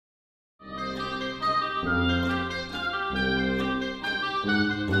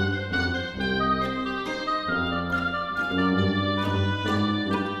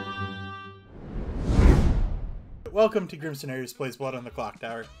welcome to Grim Scenarios Plays Blood on the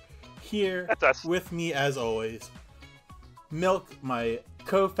Clocktower. Here, That's us. with me as always, Milk, my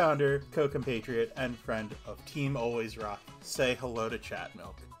co-founder, co-compatriot, and friend of Team Always Rock. Say hello to chat,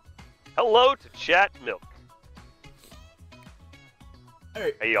 Milk. Hello to Chat Milk.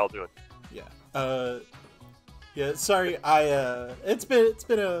 Alright. How y'all doing? Yeah, sorry, it's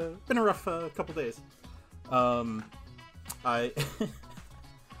been a rough couple days.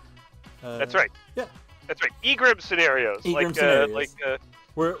 That's right. Yeah. That's right. E-Grim scenarios. E-Grim scenarios.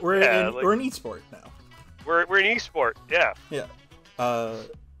 We're in esport now. We're in esport. Yeah. Yeah.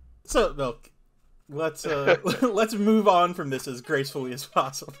 So Milk, let's let's move on from this as gracefully as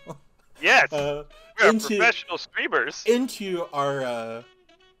possible. Yes. We're professional streamers. Into our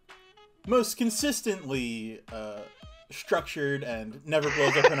most consistently structured and never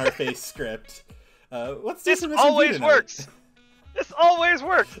blows up in our face script. Let's do some S&B always tonight. works. This always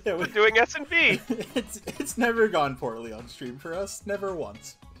works. Yeah, we're doing S&B. It's never gone poorly on stream for us. Never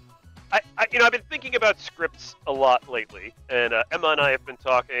once. I've been thinking about scripts a lot lately, and Emma and I have been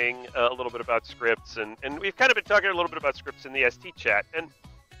talking a little bit about scripts, and we've kind of been talking a little bit about scripts in the ST chat, and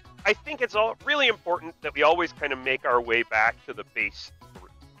I think it's all really important that we always kind of make our way back to the base 3.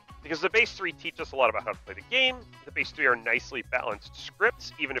 Because the base 3 teach us a lot about how to play the game. The base 3 are nicely balanced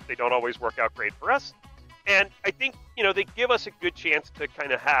scripts, even if they don't always work out great for us. And I think, they give us a good chance to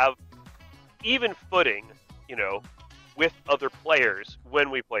kind of have even footing, with other players when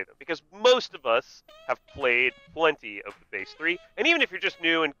we play them. Because most of us have played plenty of the base 3. And even if you're just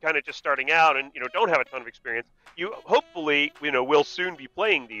new and kind of just starting out and, don't have a ton of experience, you hopefully, will soon be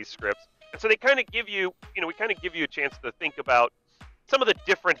playing these scripts. And so they kind of give you, we kind of give you a chance to think about some of the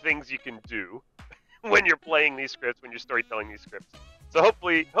different things you can do when you're playing these scripts, when you're storytelling these scripts. So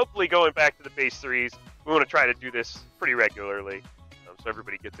hopefully going back to the base 3s, we want to try to do this pretty regularly, so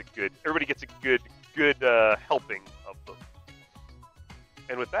everybody gets a good helping of them.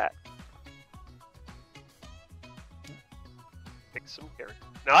 And with that, pick some characters.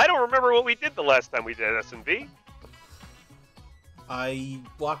 Now I don't remember what we did the last time we did S&V. I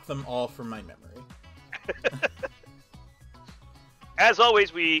blocked them all from my memory. As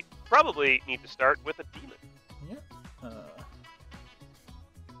always, we probably need to start with a demon. Yeah.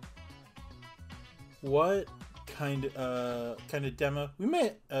 What kind of demo? We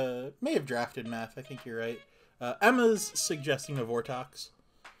may have drafted math. I think you're right. Emma's suggesting a Vortox.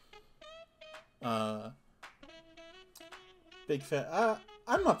 Big fan.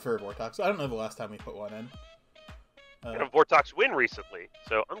 I'm up for a Vortox. I don't know the last time we put one in. And a Vortox win recently,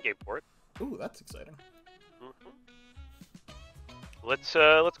 so I'm game for it. Ooh, that's exciting. Mm-hmm. Let's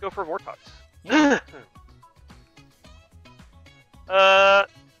go for Vortox. Yeah.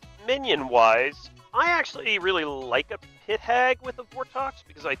 Minion wise, I actually really like a Pit Hag with a Vortox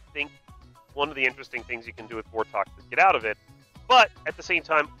because I think one of the interesting things you can do with Vortox is get out of it. But at the same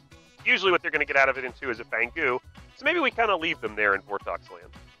time, usually what they're going to get out of it into is a Fangu. So maybe we kind of leave them there in Vortox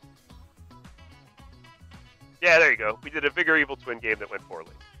land. Yeah, there you go. We did a Vigor Evil Twin game that went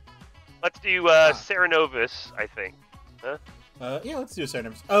poorly. Let's do Ceranovis, I think. Huh? Yeah, let's do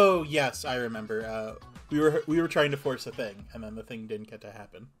Ceranovis. Oh yes, I remember. We were trying to force a thing, and then the thing didn't get to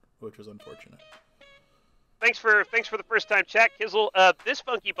happen, which was unfortunate. Thanks for the first time chat, Kizzle. This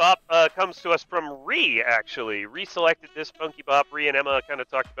Funky Bop comes to us from Ree, actually. Ree selected this Funky Bop. Ree and Emma kind of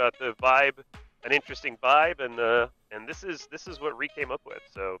talked about the vibe, an interesting vibe, and this is what Ree came up with.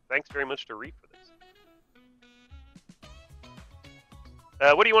 So thanks very much to Ree for this.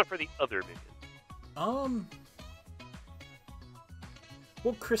 What do you want for the other minion?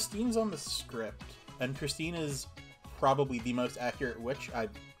 Well, Christine's on the script, and Christine is probably the most accurate witch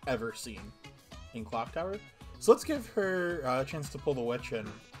I've ever seen in Clocktower. So let's give her a chance to pull the witch and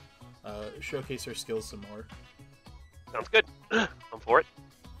showcase her skills some more. Sounds good. I'm for it.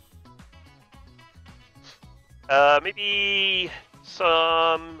 Maybe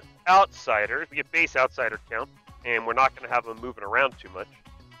some outsiders. We get base outsider count, and we're not going to have them moving around too much.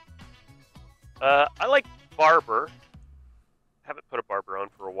 I like Barber. Haven't put a Barber on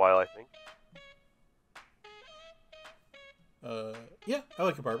for a while, I think. Yeah, I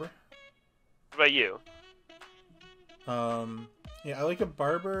like a Barber. What about you? Yeah, I like a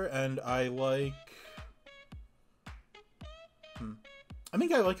Barber, and I like... I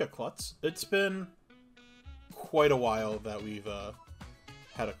think I like a Klutz. It's been quite a while that we've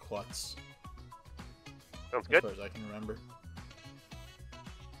had a Klutz. Sounds good. As far as I can remember.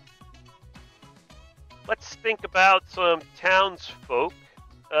 Let's think about some townsfolk.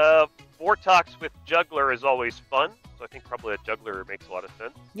 Vortox with Juggler is always fun, so I think probably a Juggler makes a lot of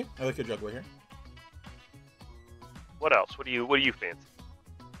sense. Yeah, I like a Juggler here. What else? What do you fancy?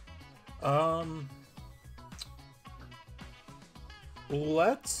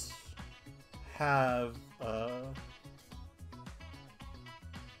 Let's have a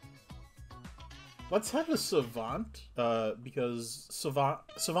savant, because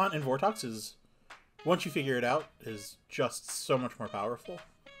savant in Vortox is, once you figure it out, is just so much more powerful.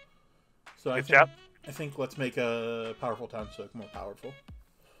 So I think let's make a powerful townsfolk more powerful.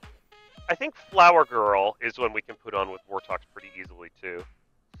 I think Flower Girl is one we can put on with Vortox pretty easily too.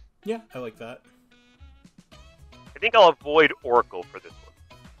 Yeah, I like that. I think I'll avoid Oracle for this one.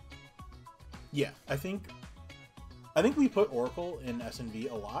 Yeah, I think we put Oracle in S&V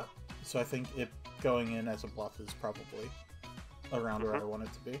a lot, so I think it going in as a bluff is probably around where I want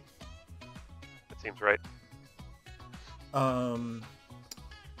it to be. That seems right.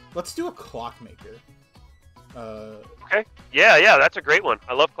 Let's do a Clockmaker. Okay. Yeah, that's a great one.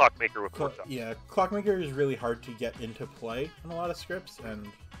 I love Clockmaker with Vortox. Yeah, Clockmaker is really hard to get into play in a lot of scripts, and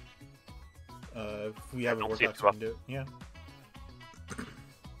if we have a Vortox, we can do it. Yeah.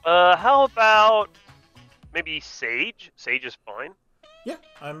 How about maybe Sage? Sage is fine. Yeah,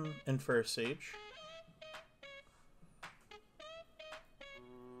 I'm in for Sage.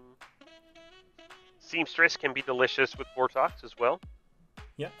 Seamstress can be delicious with Vortox as well.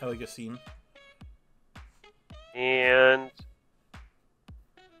 Yeah, I like a seam. And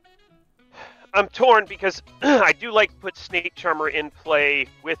I'm torn because I do like to put Snake Charmer in play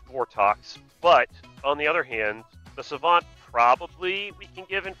with Vortox, but on the other hand, the Savant probably we can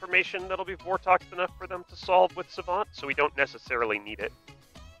give information that'll be Vortox enough for them to solve with Savant, so we don't necessarily need it.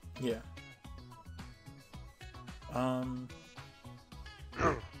 Yeah.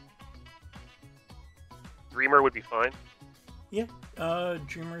 Dreamer would be fine. Yeah,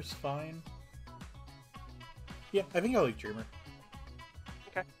 Dreamer's fine. Yeah, I think I like Dreamer.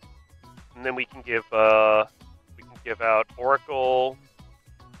 Okay. And then we can give out Oracle,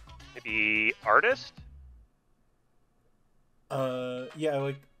 maybe Artist. Yeah, I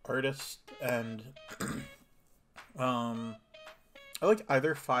like Artist, and I like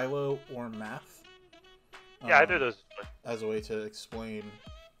either Philo or Math. Yeah, either of those. As a way to explain,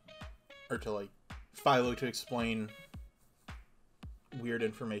 or to like Philo to explain weird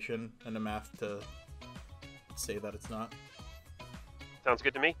information, and a Math to say that it's not. Sounds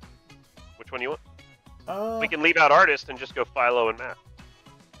good to me. Which one do you want? We can leave out Artist and just go Philo and Math.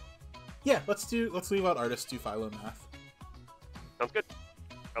 Yeah, let's leave out Artist, do Philo and Math. Sounds good.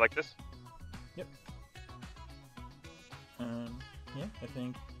 I like this. Yep. Yeah, I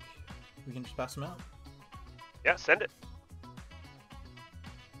think we can just pass them out. Yeah, send it.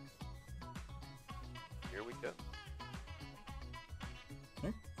 Here we go.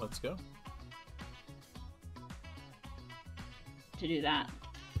 Alright, let's go. To do that.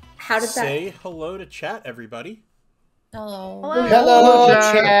 How did Say hello to chat, everybody. Hello. Hello,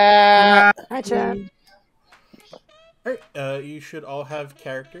 chat. Hi, chat. Alright, you should all have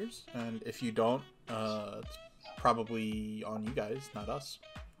characters, and if you don't, it's probably on you guys, not us.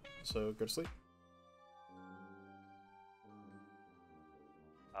 So go to sleep.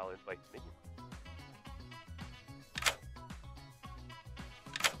 I'll invite Minion.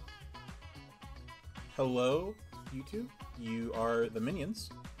 Hello, you two. You are the minions.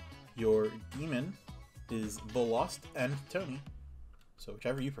 Your demon is the Lost and Tony. So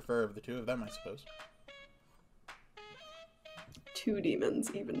whichever you prefer of the two of them, I suppose. Two demons,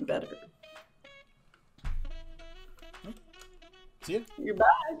 even better. See ya. Goodbye.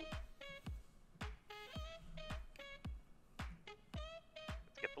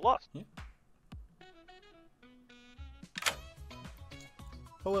 Let's get the Lost. Yeah.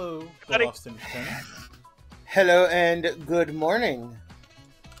 Hello, the Buddy. Lost and Tony. Hello and good morning.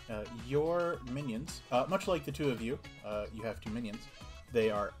 Your minions, much like the two of you, you have two minions. They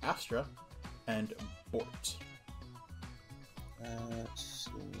are Astra and Bort. Let's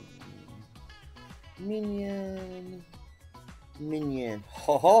see. Minion.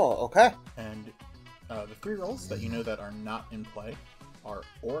 Ho ho, okay. And the three roles that you know that are not in play are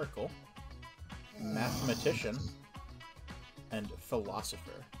Oracle, Mathematician, and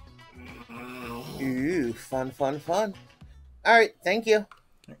Philosopher. Ooh, fun. Alright, thank you.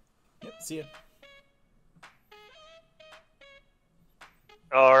 Yep, see ya.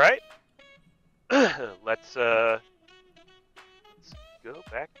 All right. Let's go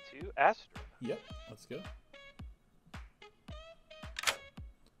back to Astra. Yep, let's go.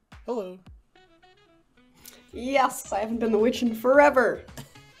 Hello. Yes, I haven't been the witch in forever.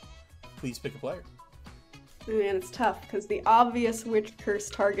 Please pick a player. And it's tough, because the obvious witch curse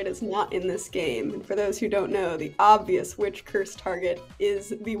target is not in this game. And for those who don't know, the obvious witch curse target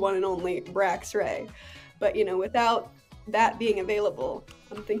is the one and only Brax Ray. But, you know, without that being available,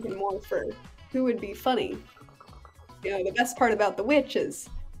 I'm thinking more for who would be funny. the best part about the witch is,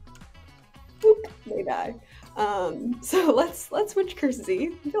 whoop, they die. So let's witch curse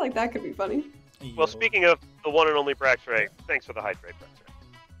Z. I feel like that could be funny. Well, speaking of the one and only Braxray, thanks for the hydrate, Braxray.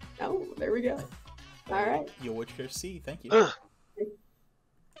 Oh, there we go. All right. You'll witch curse C. Thank you.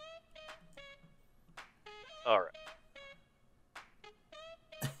 All right.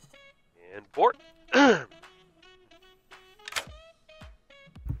 And Bort.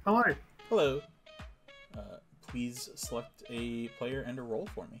 Hello. Hello. Please select a player and a role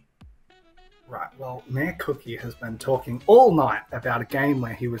for me. Right, well, Mayor Cookie has been talking all night about a game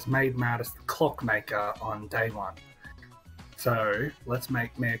where he was made mad as the clockmaker on day one. So, let's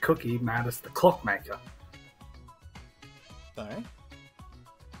make Mayor Cookie mad as the clockmaker. Alright.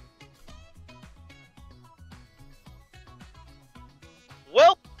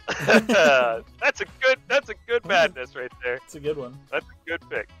 Well, that's a good madness right there. It's a good one. That's a good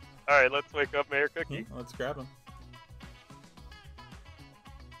pick. All right, let's wake up Mayor Cookie. Yeah, let's grab him.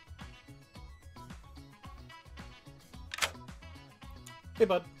 Hey,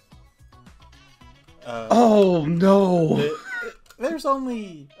 bud. Oh no! There's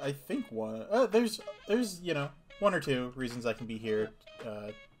only, I think, one. There's one or two reasons I can be here.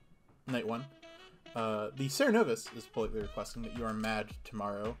 Night one. The Serenovus is politely requesting that you are mad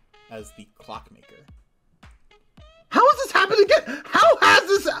tomorrow as the clockmaker. How has this happened again? How has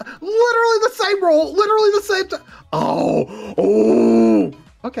this literally the same role, literally the same time? Oh!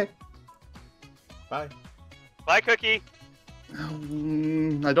 Okay. Bye. Bye, Cookie.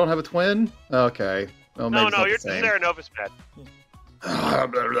 I don't have a twin. Okay. Well, maybe No, you're it's not just the same. Serenovus bad.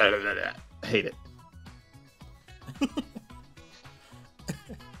 Hate it.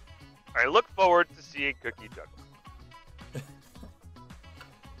 All right, look forward to seeing Cookie juggle.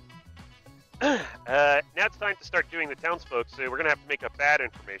 Now it's time to start doing the townsfolk, so we're going to have to make up bad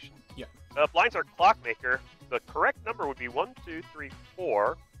information. Yeah. Blinds are clockmaker. The correct number would be 1, 2, 3,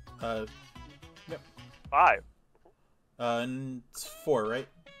 4. Yep. 5. And it's 4, right?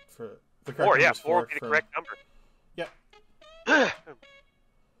 For the correct 4, yeah, number is 4 would be the from- correct number. Yep.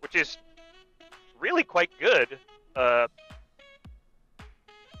 Which is really quite good.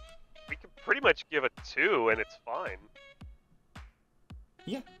 We can pretty much give a 2 and it's fine.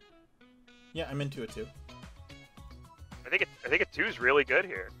 Yeah. Yeah, I'm into it too. I think a 2 is really good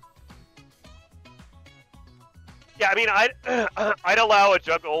here. Yeah, I mean, I'd allow a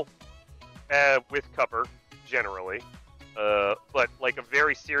juggle with cover generally, but like a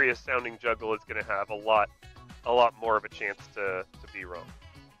very serious sounding juggle is going to have a lot more of a chance to be wrong.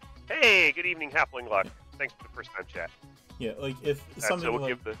 Hey, good evening, Halfling Luck. Thanks for the first time chat. Yeah, like if something so we'll like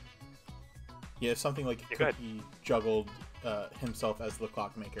give the if something like Yeah, go ahead. Cookie juggled himself as the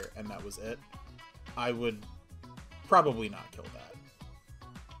clockmaker and that was it, I would probably not kill that.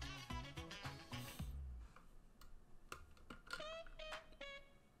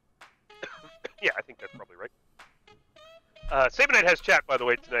 Yeah, I think that's probably right. Sabanite has chat, by the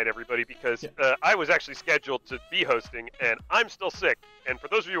way, tonight, everybody, because I was actually scheduled to be hosting, and I'm still sick. And for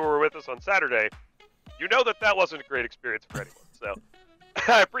those of you who were with us on Saturday, you know that wasn't a great experience for anyone. So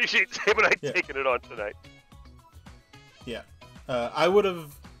I appreciate Sabanite taking it on tonight. Yeah. I would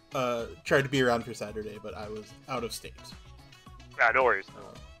have tried to be around for Saturday, but I was out of state. Ah, no worries.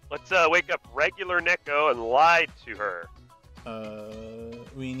 Let's wake up regular Neko and lie to her.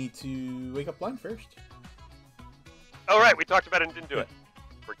 We need to wake up Blind first. Oh, right, we talked about it and didn't do it.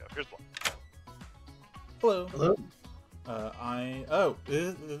 Here we go. Here's one. Hello. Hello.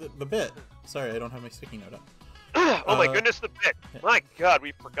 The bit. Sorry, I don't have my sticky note up. Oh my goodness, the bit. My God,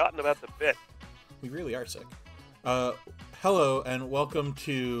 we've forgotten about the bit. We really are sick. Hello and welcome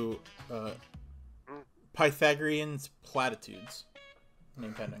to Pythagorean's Platitudes.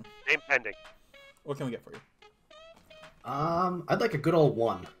 Name pending. Name pending. What can we get for you? I'd like a good old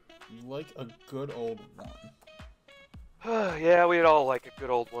 1. You like a good old one. Yeah, we'd all like a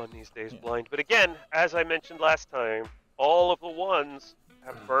good old one these days, Blind. But again, as I mentioned last time, all of the ones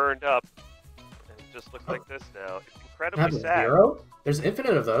have burned up and just look like this now. It's incredibly Have a sad. 0? There's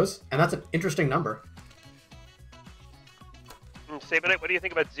infinite of those, and that's an interesting number. Sabanite, what do you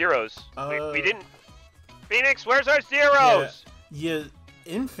think about zeros? We didn't... Phoenix, where's our Yeah, zeros?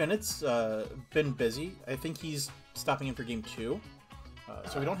 Infinite's been busy. I think he's stopping in for game 2.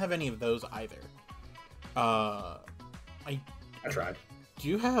 So we don't have any of those either. I tried. Do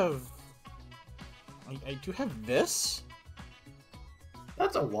you have... I do have this?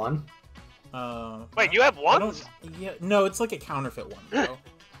 That's a 1. Wait, you have ones? Yeah, no, it's like a counterfeit one, though.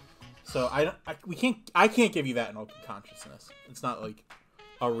 So I can't give you that in open consciousness. It's not like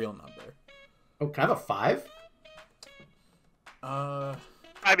a real number. Oh, can I have a 5? I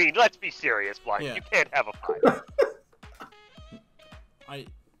mean, let's be serious, Blind. Yeah. You can't have a 5. I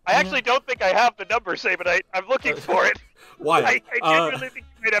actually don't think I have the number, Sabanite. I'm looking for it. Why? I genuinely think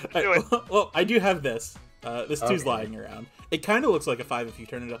you might have to do it. Well, I do have this. This 2's Okay. lying around. It kind of looks like a 5 if you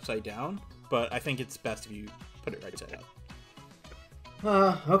turn it upside down, but I think it's best if you put it right side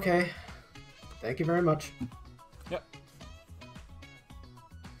up. Okay. Thank you very much. Yep.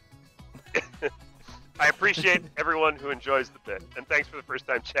 I appreciate everyone who enjoys the bit, and thanks for the first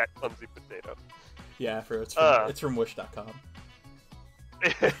time chat, Clumsy Potato. Yeah, it's from wish.com.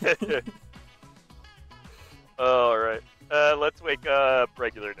 All right. Let's wake up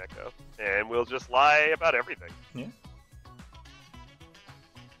regular Neko, and we'll just lie about everything. Yeah.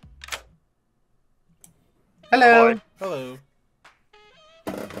 Hello. Hello.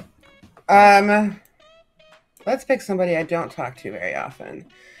 Let's pick somebody I don't talk to very often.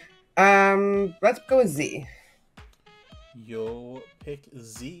 Let's go with Z. You'll pick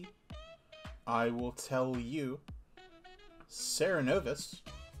Z. I will tell you Sarah Novus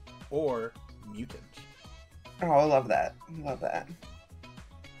or Mutant. Oh, I love that. Love that.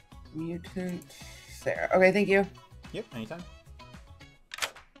 Mutant Sarah. Okay, thank you. Yep, anytime.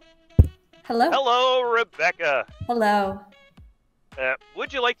 Hello. Hello, Rebecca. Hello.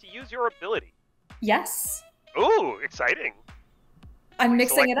 Would you like to use your ability? Yes. Ooh, exciting. I'm Please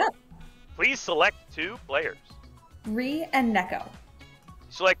mixing it up. Please select 2 players. Ree and Neko.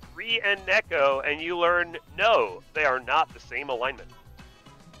 Select Ree and Neko, and you learn no, they are not the same alignment.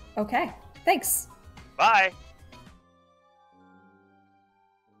 Okay. Thanks. Bye.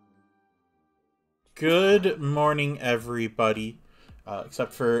 Good morning, everybody.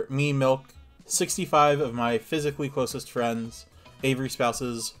 Except for me, Milk, 65 of my physically closest friends, Avery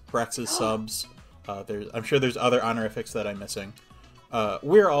spouses, Brex's subs. I'm sure there's other honorifics that I'm missing.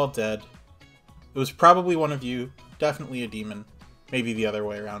 We're all dead. It was probably one of you, definitely a demon. Maybe the other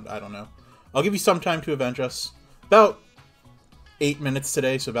way around, I don't know. I'll give you some time to avenge us. About 8 minutes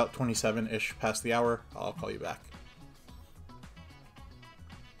today, so about 27-ish past the hour. I'll call you back.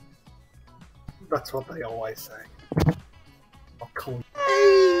 That's what they always say. I'll call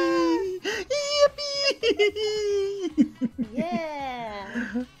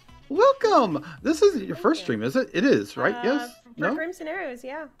Yeah. Welcome. This is your first stream, is it? It is, right? Yes? No? Grim Scenarios,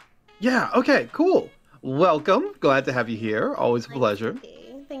 yeah. Yeah, okay, cool. Welcome. Glad to have you here. Always a pleasure.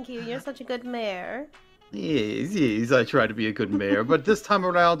 Thank you. You're such a good mayor. Yes, I try to be a good mayor, but this time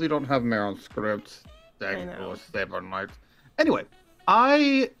around we don't have mayor on script. I know. Anyway,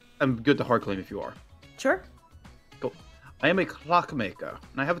 I am good to hard claim if you are. Sure. Cool. I am a clockmaker,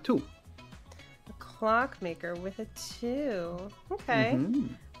 and I have a 2. A clockmaker with a 2. Okay.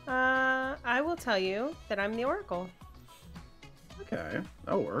 I will tell you that I'm the Oracle. Okay,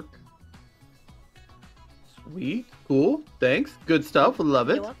 that'll work. Sweet. Cool. Thanks. Good stuff. Love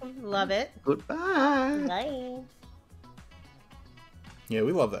it. You're welcome. Love it. Goodbye. Bye. Yeah,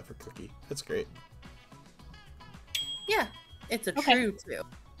 we love that for Cookie. That's great. Yeah, it's a Okay. true 2.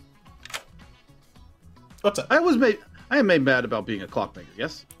 What's up? I am made mad about being a clockmaker,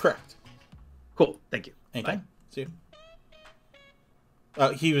 yes? Correct. Cool. Thank you. Anytime. Bye. See you.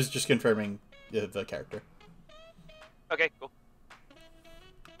 He was just confirming the character. Okay, cool.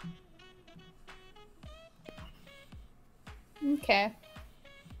 Okay.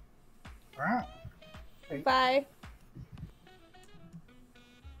 Alright. Bye.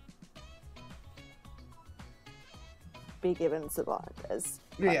 Be given Savant as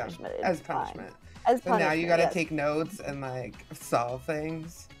Yeah, punishment. as It's fine. punishment. As So now you punishment, gotta yes. take notes and like solve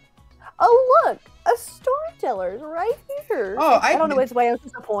things. Oh look, a storyteller's right here. Oh, I don't know which way I was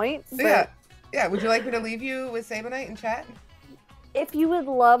disappointed. So yeah, yeah. Would you like me to leave you with Sabanite in chat? If you would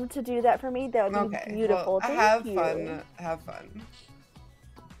love to do that for me, that would be Okay. beautiful. Well, Thank have you. fun. Have fun.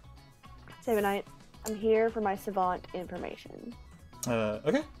 Sabanite, I'm here for my Savant information.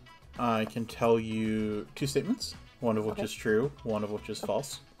 Okay. I can tell you 2 statements, one of which is true, one of which is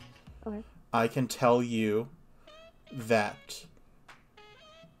false. Okay. I can tell you that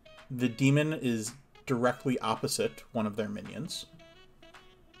the demon is directly opposite one of their minions.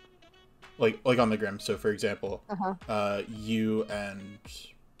 Like on the Grim. So, for example, you and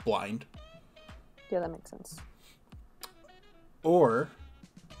Blind. Yeah, that makes sense. Or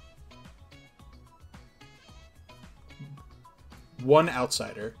one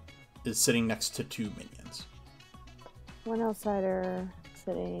outsider is sitting next to 2 minions. One outsider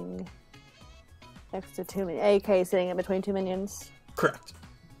sitting next to 2 minions. AK sitting in between 2 minions. Correct.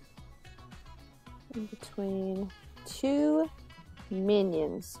 In between 2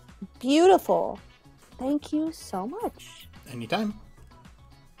 minions. Beautiful. Thank you so much. Anytime.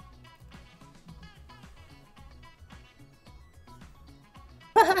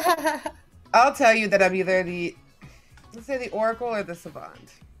 I'll tell you that I'm either the Let's say the Oracle or the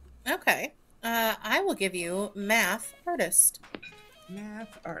Savant. Okay. I will give you math artist.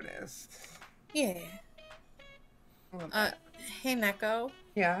 Math artist. Yeah. Hey Neko.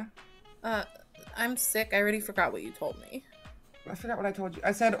 Yeah. I'm sick. I already forgot what you told me. I forgot what I told you.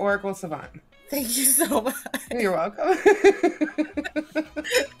 I said Oracle Savant. Thank you so much. You're welcome.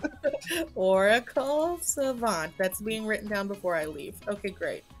 Oracle Savant. That's being written down before I leave. Okay,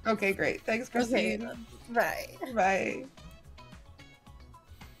 great. Okay, great. Thanks, Christine. Okay, bye.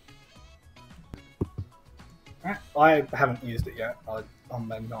 Bye. I haven't used it yet.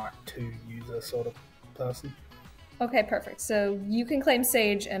 I'm a Night 2 user sort of person. Okay, perfect. So you can claim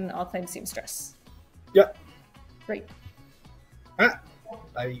Sage, and I'll claim Seamstress. Yep. Great.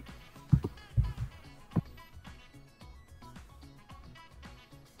 Bye.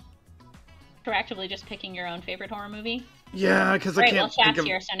 You're actively just picking your own favorite horror movie? Yeah, because I Right, can't well, think Chat's of...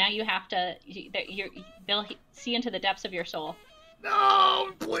 here, so now you have to... They'll see into the depths of your soul.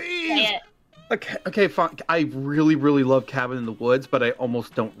 No, please! Say it. Okay, fine. I really, really love Cabin in the Woods, but I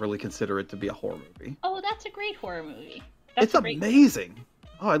almost don't really consider it to be a horror movie. Oh, that's a great horror movie. It's amazing.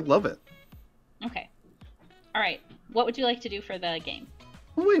 Oh, I love it. Okay. All right. What would you like to do for the game?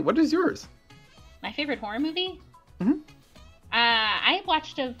 Oh, wait, what is yours? My favorite horror movie? Mm-hmm. I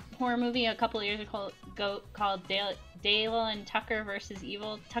watched a horror movie a couple of years ago called Dale and Tucker versus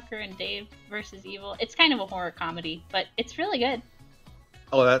Evil. Tucker and Dave versus Evil. It's kind of a horror comedy, but it's really good.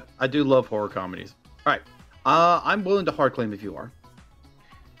 Oh, I do love horror comedies. All right. I'm willing to hard claim if you are.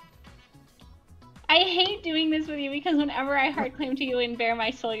 I hate doing this with you because whenever I hard claim to you and bare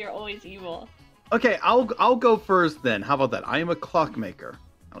my soul, you're always evil. Okay, I'll go first then. How about that? I am a clockmaker.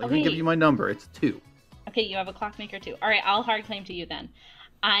 I'll even give you my number. It's 2. Okay, you have a clockmaker too. All right, I'll hard claim to you then.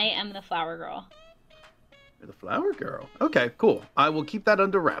 I am the flower girl. You're the flower girl. Okay, cool. I will keep that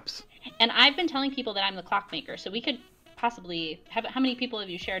under wraps. And I've been telling people that I'm the clockmaker, so we could possibly have. How many people have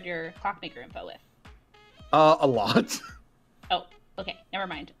you shared your clockmaker info with? A lot. Oh, okay. Never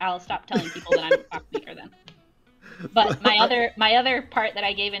mind. I'll stop telling people that I'm the clockmaker then. But my other part that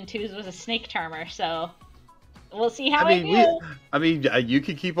I gave in twos was a snake charmer, so we'll see how I do. You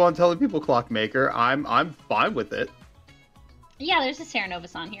can keep on telling people clockmaker. I'm fine with it. Yeah, there's a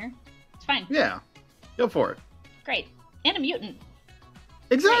Serenovus on here. It's fine. Yeah, go for it. Great. And a mutant.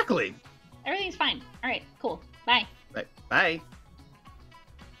 Exactly. Great. Everything's fine. All right, cool. Bye. Bye.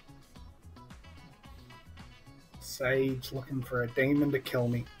 Sage looking for a demon to kill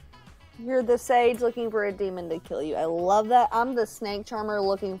me. You're the sage looking for a demon to kill you. I love that. I'm the snake charmer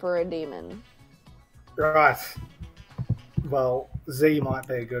looking for a demon. Right. Well, Z might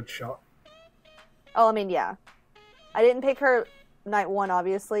be a good shot. Oh, I mean, yeah. I didn't pick her night 1,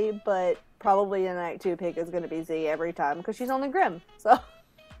 obviously, but probably a night 2 pick is going to be Z every time because she's on the Grim. So.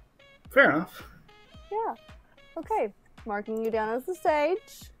 Fair enough. Yeah. Okay. Marking you down as the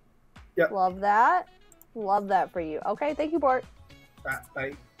sage. Yep. Love that. Love that for you. Okay, thank you, Bort.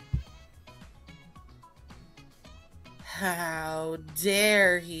 Bye. How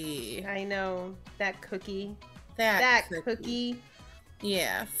dare he? I know. That cookie. That cookie.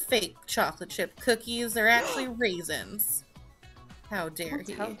 Yeah, fake chocolate chip cookies. They're actually raisins. How dare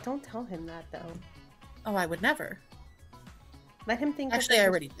he? Don't tell him that, though. Oh, I would never. Let him think. Actually, I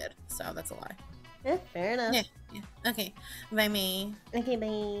already did, so that's a lie. Yeah, fair enough. Yeah. Okay. Bye, me. Okay,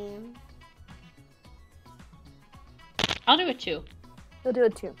 bye. I'll do a 2. You'll do a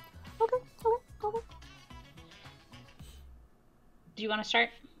 2. Okay. Do you want to start?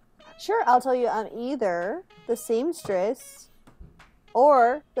 Sure, I'll tell you I'm either the seamstress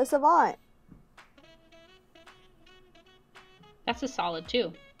or the savant. That's a solid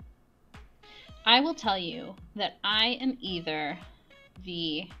 2. I will tell you that I am either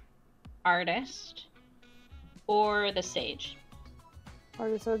the artist or the sage.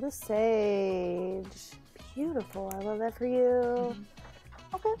 Artist or the sage. Beautiful. I love that for you.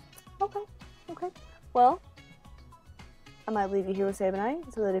 Okay. Well, I might leave you here with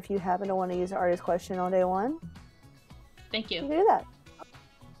Sabanite so that if you happen to want to use an artist question on day 1, thank you. You can do that.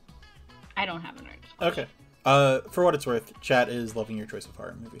 I don't have an artist. Okay. For what it's worth, chat is loving your choice of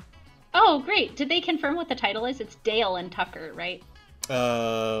horror movie. Oh, great. Did they confirm what the title is? It's Dale and Tucker, right?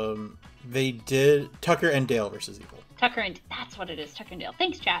 They did Tucker and Dale versus Evil. Tucker and... That's what it is. Tucker and Dale.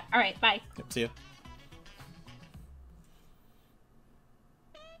 Thanks, chat. All right, bye. Yep, see ya.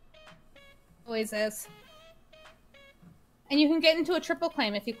 Always is. And you can get into a triple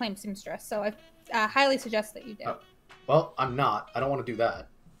claim if you claim seamstress, so I highly suggest that you do. Well, I'm not. I don't want to do that.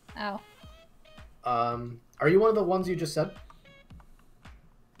 Oh. Are you one of the ones you just said?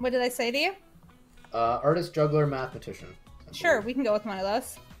 What did I say to you? Artist, juggler, mathematician. Sure, we can go with one of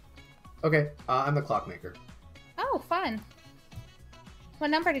those. Okay, I'm the clockmaker. Oh, Oh, fun. What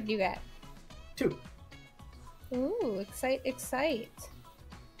number did you get? 2. Ooh, excite.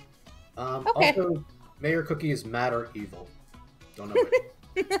 Okay. Also, Mayor Cookie is mad or evil. Don't know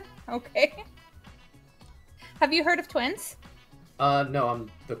which. Okay. Have you heard of twins? No, I'm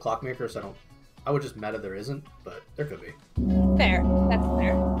the clockmaker, so I would just meta there isn't, but there could be. Fair. That's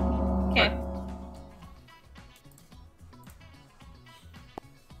fair. Okay.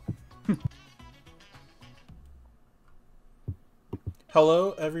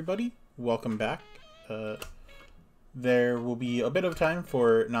 Hello, everybody. Welcome back. There will be a bit of time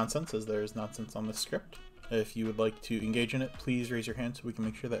for nonsense, as there is nonsense on the script. If you would like to engage in it, please raise your hand so we can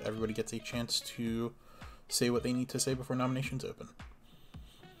make sure that everybody gets a chance to say what they need to say before nominations open.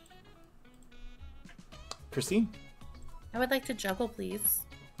 Christine? I would like to juggle, please.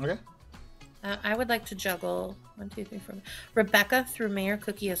 Okay. I would like to juggle 1, 2, 3, 4. Rebecca through Mayor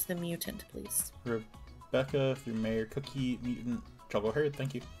Cookie as the mutant, please. Rebecca through Mayor Cookie, mutant, juggle her.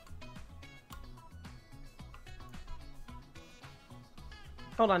 Thank you.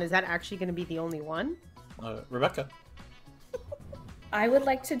 Hold on, is that actually going to be the only one? Rebecca. I would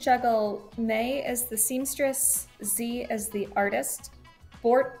like to juggle May as the seamstress, Z as the artist,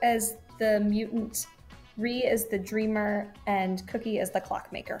 Bort as the mutant, Ree as the dreamer, and Cookie as the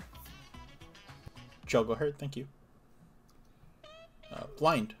clockmaker. Juggle her. Thank you.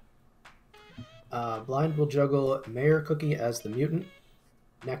 Blind. Blind will juggle Mayor Cookie as the mutant,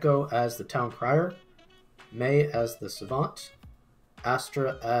 Neko as the town crier, May as the savant,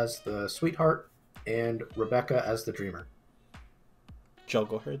 Astra as the sweetheart, and Rebecca as the dreamer.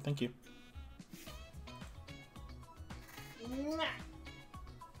 Juggle her. Thank you.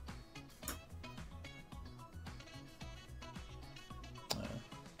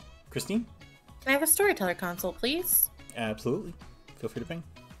 Christine? I have a storyteller console, please. Absolutely. Feel free to ping.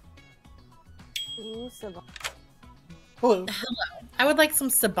 Ooh, savant. Hello. Hello. I would like some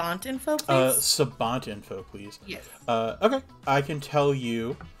Sabant info, please. Sabant info, please. Yes. Okay. I can tell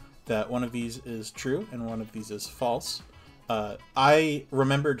you that one of these is true and one of these is false. I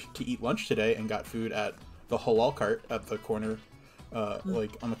remembered to eat lunch today and got food at the halal cart at the corner,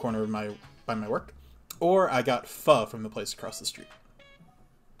 like on the corner of by my work. Or I got pho from the place across the street.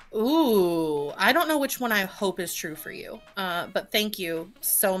 Ooh, I don't know which one I hope is true for you, but thank you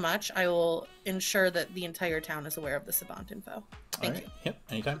so much. I will ensure that the entire town is aware of the Savant info. Thank you. Yep,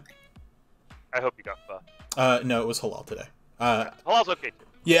 anytime. I hope you got pho. No, it was halal today. Halal's okay too.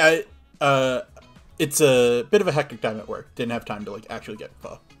 Yeah, it's a bit of a hectic time at work. Didn't have time to like actually get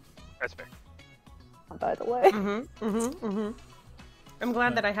pho. That's fair. By the way. I'm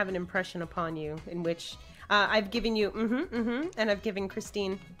glad that I have an impression upon you in which I've given you and I've given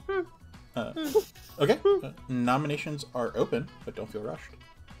Christine. Okay. Nominations are open, but don't feel rushed.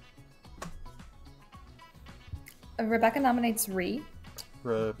 Rebecca nominates Ree.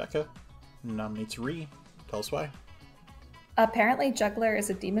 Rebecca nominates Ree. Tell us why. Apparently, Juggler is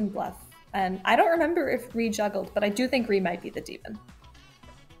a demon bluff. And I don't remember if Ree juggled, but I do think Ree might be the demon.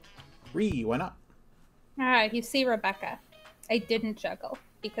 Ree, why not? Alright, you see, Rebecca. I didn't juggle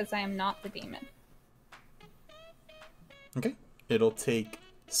because I am not the demon. Okay. It'll take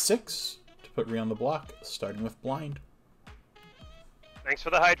 6 to put Ree on the block, starting with Blind. Thanks for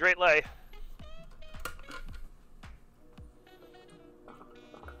the hydrate lay.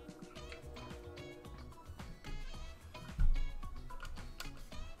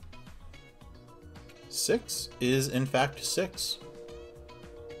 Six is in fact 6.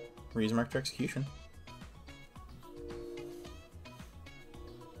 Ree's marked for execution.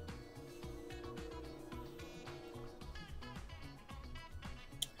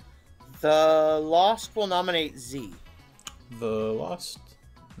 The Lost will nominate Z. The Lost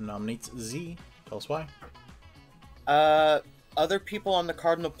nominates Z. Tell us why. Other people on the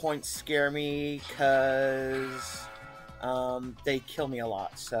Cardinal Point scare me because they kill me a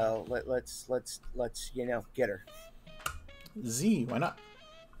lot. So let's get her. Z, why not?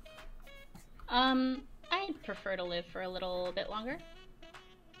 I'd prefer to live for a little bit longer.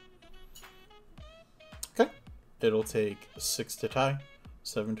 Okay. It'll take 6 to tie,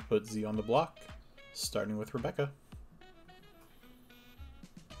 7 to put Z on the block, starting with Rebecca.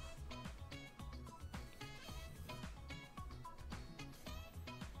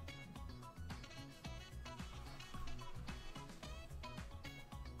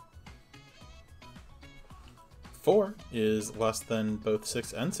 Four is less than both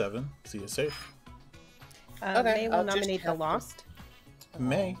 6 and 7. Z is safe. May will nominate the Lost.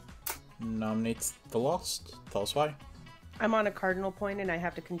 May nominates the Lost. Tell us why. I'm on a cardinal point and I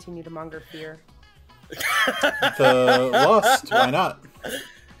have to continue to monger fear. The Lost, why not?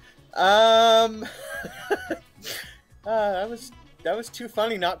 That was too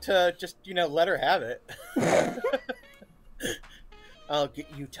funny not to just let her have it. I'll get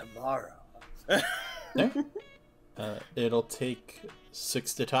you tomorrow. There. It'll take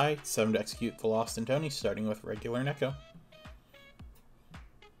 6 to tie, 7 to execute the Lost and Tony, starting with regular Neko.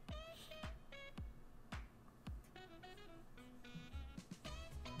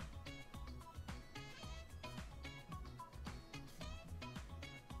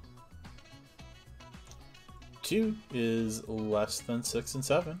 Two is less than 6 and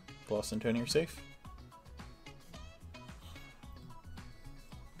 7. Lost and Tony are safe.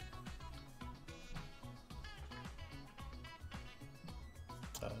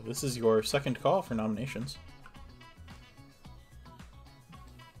 This is your second call for nominations.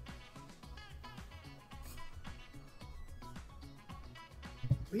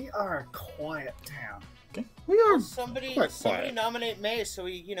 We are a quiet town. Okay. We are Somebody quite quiet. nominate May so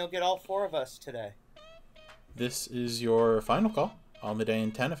we get all 4 of us today. This is your final call on the day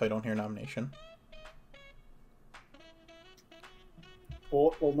in 10 if I don't hear nomination.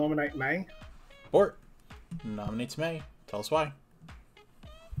 Bort will nominate May. Bort nominates May. Tell us why.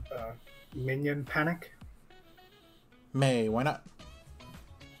 Minion Panic. May, why not?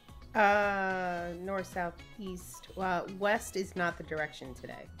 North, south, east. West is not the direction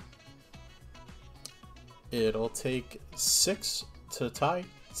today. It'll take 6 to tie,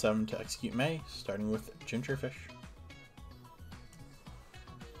 7 to execute May, starting with Gingerfish.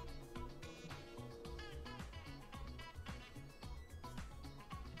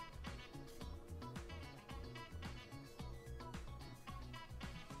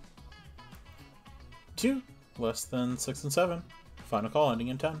 Two, less than 6 and 7. Final call ending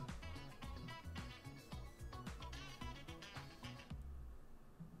in 10.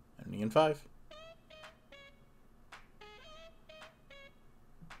 Ending in 5.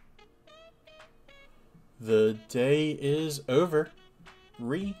 The day is over.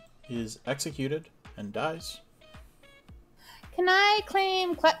 Ree is executed and dies. Can I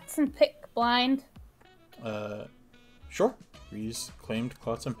claim Klutz and Pick blind? Sure. Ree's claimed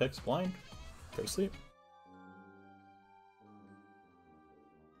Klutz and Pick's blind. Go to sleep.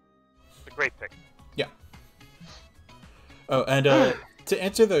 It's a great pick. Yeah. Oh, and to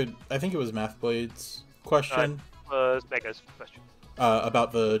answer I think it was Mathblade's question. Was Mega's question.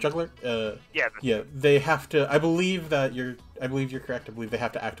 About the juggler. Yeah. They have to. I believe you're correct. I believe they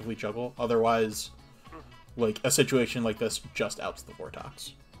have to actively juggle. Otherwise, like a situation like this just outs the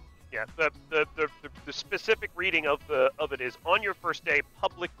Vortox. Yeah. The specific reading of it is on your first day,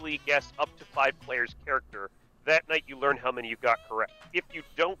 publicly guess up to 5 players' character. That night, you learn how many you got correct. If you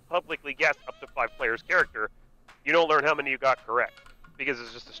don't publicly guess up to 5 players' character, you don't learn how many you got correct because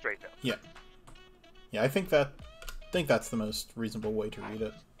it's just a straight no. Yeah. Yeah, I think that's the most reasonable way to read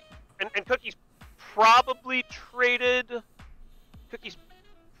it. And Cookie's probably traded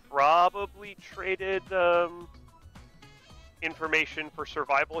information for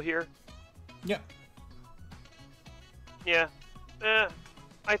survival here. Yeah. Yeah.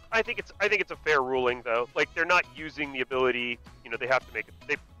 I think it's a fair ruling though. Like they're not using the ability. They have to make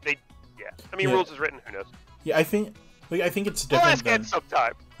it. They yeah. I mean, rules is written. Who knows? Yeah, I think it's different. I'll ask Ed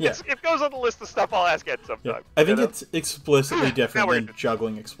sometime. Yeah. It goes on the list of stuff I'll ask Ed sometime. Yeah. I think it's explicitly different than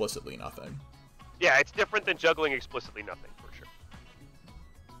juggling explicitly nothing. Yeah, it's different than juggling explicitly nothing, for sure.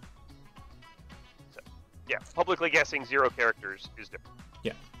 So, yeah, publicly guessing 0 characters is different.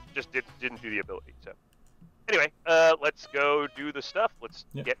 Yeah. Just didn't do the ability, so. Anyway, let's go do the stuff. Let's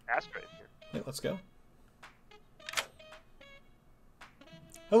get Astra in here. Yeah, let's go.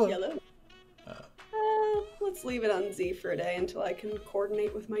 Hello. Yellow. Let's leave it on Z for a day until I can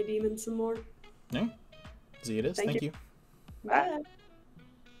coordinate with my demon some more. No. Z it is. Thank you. Bye.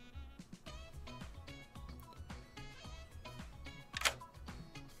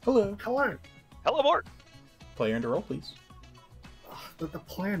 Hello. Hello. Hello, Mort. Player and a roll, please. The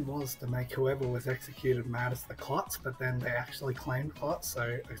plan was to make whoever was executed mad as the Klutz, but then they actually claimed Klutz,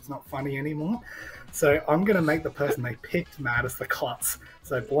 so it's not funny anymore. So I'm going to make the person they picked mad as the Klutz.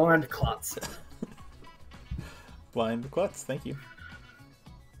 So blind Klutz. Blind Klutz, thank you.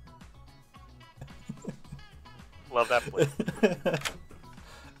 Love that play.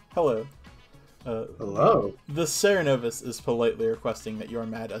 Hello. Hello. The Serenovus is politely requesting that you are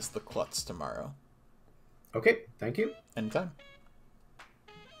mad as the Klutz tomorrow. Okay, thank you. Anytime.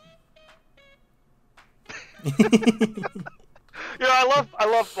 I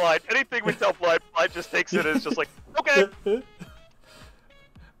love Blind. Anything we tell Blind just takes it as just like, okay.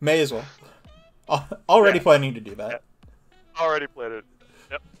 May as well. Already planning to do that. Yeah. Already planning to do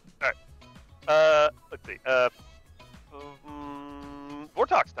that. Yep. Alright. Let's see.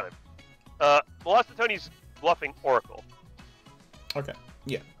 Vortox time. Velocitony's bluffing Oracle. Okay.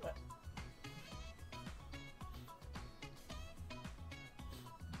 Yeah.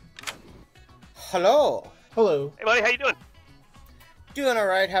 Hello. Hello. Hey, buddy, how you doing? Doing all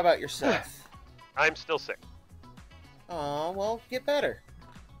right. How about yourself? I'm still sick. Oh, well, get better.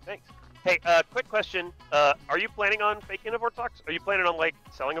 Thanks. Hey, quick question. Are you planning on faking a Vortex? Are you planning on, like,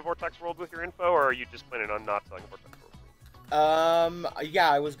 selling a Vortex World with your info, or are you just planning on not selling a Vortex World?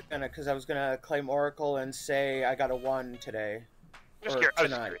 Yeah, I was gonna claim Oracle and say I got a 1 today. Just Or curious. I was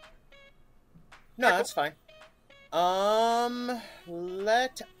just tonight. curious. No, that's fine.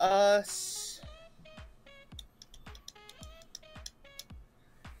 Let us...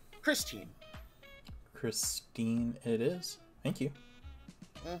 Christine. Christine it is. Thank you.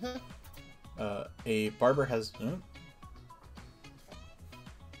 Mm-hmm. A barber has...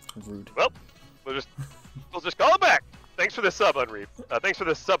 Rude. Well, we'll just call it back. Thanks for the sub, Unreef. Thanks for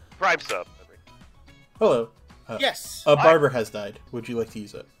the prime sub, Unreef. Hello. Yes. A barber has died. Would you like to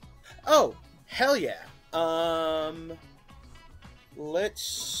use it? Oh, hell yeah.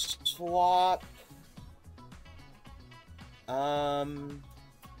 Let's swap...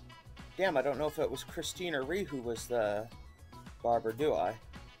 Damn, I don't know if it was Christine or Ree who was the barber, do I?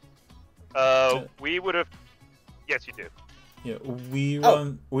 We would have... Yes, you do. Yeah, we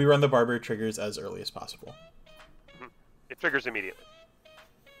run the barber triggers as early as possible. It triggers immediately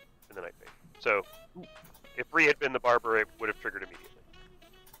in the night phase. So, if Ree had been the barber, it would have triggered immediately.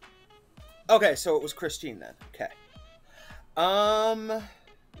 Okay, so it was Christine then. Okay.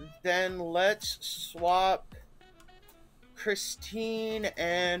 Then let's swap Christine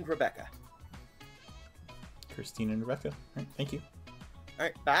and Rebecca. Christine and Rebecca. All right, thank you. All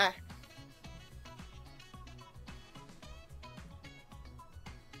right, bye.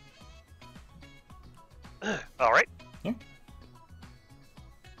 All right. Yeah.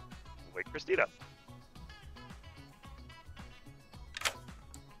 Wake Christina.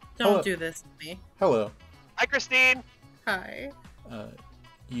 Don't do this to me. Hello. Hi, Christine. Hi.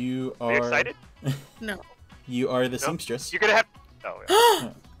 You are... Are you excited? No. You are the seamstress. You're gonna have... Oh, yeah.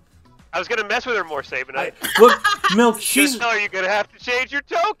 I was gonna mess with her more, Sabin. Look, Milk, she's... Tell her you're gonna have to change your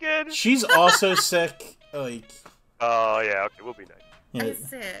token. She's also sick. Like... Oh, yeah. Okay, we'll be nice. Yeah. I'm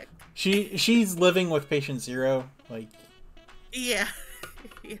sick. She's living with patient 0. Like... Yeah.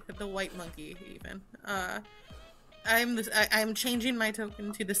 Yeah, the white monkey, even. I'm changing my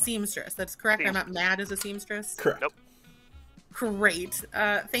token to the seamstress. That's correct. I'm not mad as a seamstress. Correct. Nope. Great.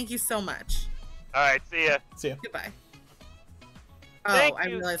 Thank you so much. All right. See ya. See ya. Goodbye. Thank I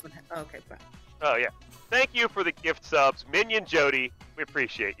you. realized what. Okay, bye. Oh, yeah. Thank you for the gift subs, Minion Jody. We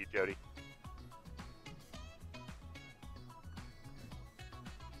appreciate you, Jody.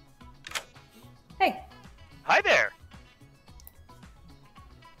 Hey, Hi there.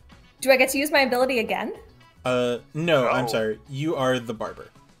 do I get to use my ability again? No, I'm sorry. You are the barber.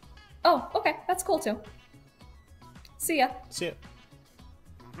 Oh, okay. That's cool too. See ya. See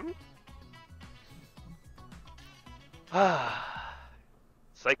ya.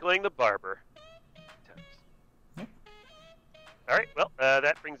 Cycling the barber. All right, well,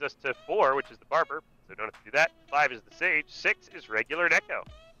 that brings us to 4, which is the barber, so don't have to do that. 5 is the sage. 6 is regular and echo.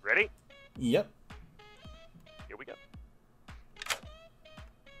 Ready? Yep. Here we go.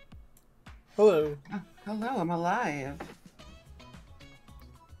 Hello. Hello, I'm alive.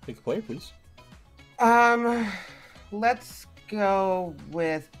 Pick a player, please. Let's go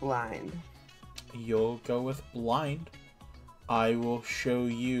with blind. You'll go with blind. I will show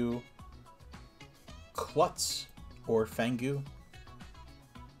you Klutz or Fangu.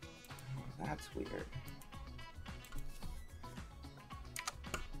 That's weird.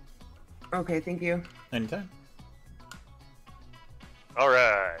 Okay, thank you. Anytime. All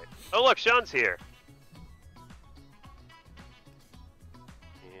right. Oh, look, Sean's here.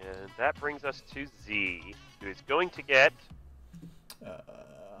 And that brings us to Z, who is going to get...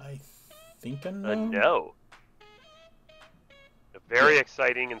 I think a no. A no. A very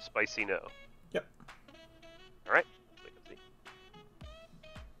exciting and spicy no. Yep. All right. Click on Z.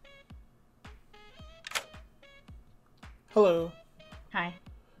 Hello. Hi.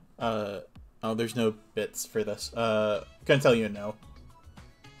 Oh, there's no bits for this. Gonna tell you a no.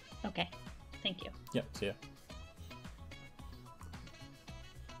 Okay. Thank you. Yep, see ya.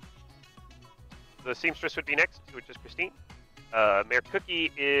 The seamstress would be next, which is Christine. Mayor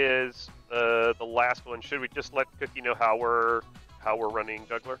Cookie is the last one. Should we just let Cookie know how we're running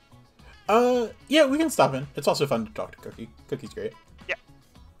Juggler? Yeah, we can stop in. It's also fun to talk to Cookie. Cookie's great. Yeah.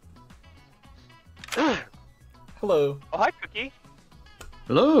 Hello. Oh, hi, Cookie.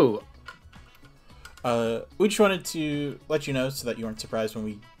 Hello. We just wanted to let you know so that you weren't surprised when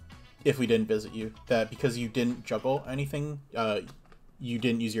we if we didn't visit you, that because you didn't juggle anything, you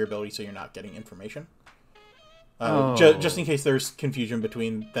didn't use your ability, so you're not getting information. Just in case there's confusion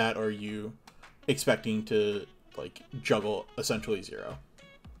between that or you expecting to like juggle essentially 0.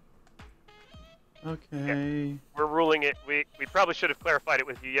 Okay. Yeah. We're ruling it. We probably should have clarified it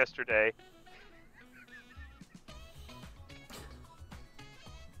with you yesterday.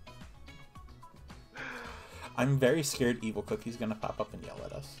 I'm very scared Evil Cookie's gonna pop up and yell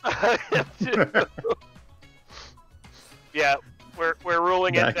at us. Yeah, we're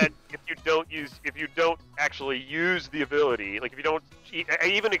ruling it that if you don't actually use the ability, like if you don't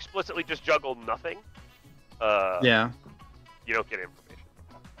even explicitly just juggle nothing, yeah, you don't get information.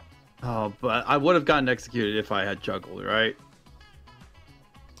 Oh, but I would have gotten executed if I had juggled, right?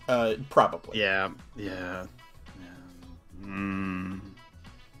 Probably. Yeah.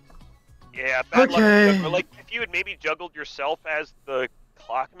 Yeah, bad luck. Or like if you had maybe juggled yourself as the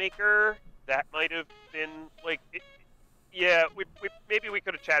clockmaker, that might have been like. Yeah, maybe we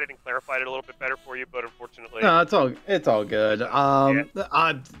could have chatted and clarified it a little bit better for you, but unfortunately, no, it's all good. Yeah.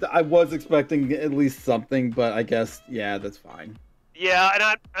 I was expecting at least something, but I guess that's fine. Yeah,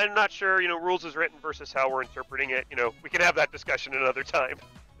 and I'm not sure. Rules is written versus how we're interpreting it. We can have that discussion another time.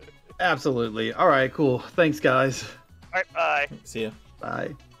 Absolutely. All right, cool. Thanks, guys. All right, bye. See ya.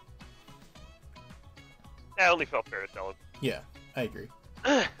 Bye. I only felt fair to tell him. Yeah, I agree.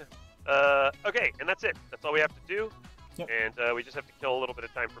 Okay, and that's it. That's all we have to do. Yep. And we just have to kill a little bit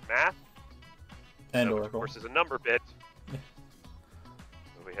of time for math. And which, Oracle. of course, is a number bit. So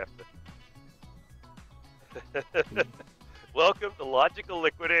we have to... Welcome to Logical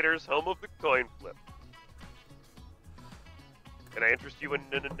Liquidator's home of the coin flip. Can I interest you in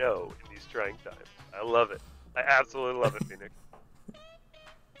no in these trying times? I love it. I absolutely love it, Phoenix.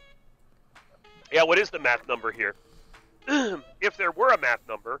 Yeah, what is the math number here? If there were a math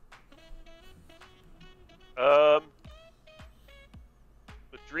number, the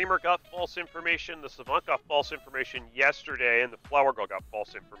Dreamer got false information, the Savant got false information yesterday, and the Flower Girl got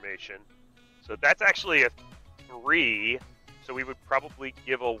false information. So that's actually a 3, so we would probably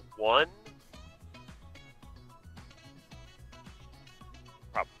give a 1.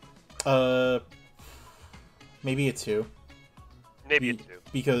 Probably. Maybe a 2. Maybe a 2.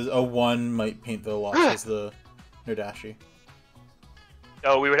 Because a 1 might paint the loss as the Nerdashi.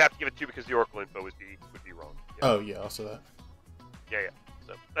 No, we would have to give it 2 because the Oracle info would be wrong. Yeah. Oh, yeah, also that. Yeah.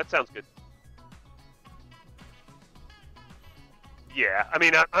 So, that sounds good. Yeah, I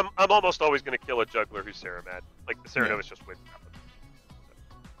mean, I'm almost always going to kill a juggler who's Ceramad. Like, the Ceranovus just wins. So.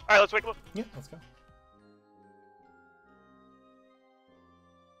 Alright, let's wake him up. Yeah, let's go.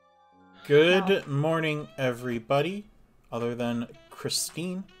 Good morning, everybody. Other than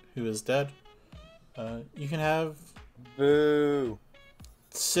Christine, who is dead. You can have... Boo.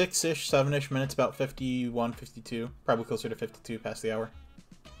 6-ish, 7-ish minutes, about 51, 52. Probably closer to 52 past the hour.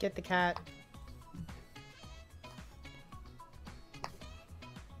 Get the cat.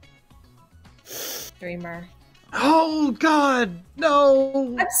 Dreamer. Oh, God!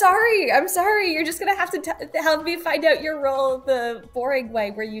 No! I'm sorry. You're just gonna have to help me find out your role the boring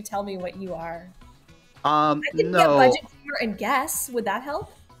way where you tell me what you are. I can get budget dreamer and guess. Would that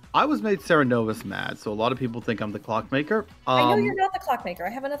help? I was made Ceranovus mad, so a lot of people think I'm the clockmaker. I know you're not the clockmaker. I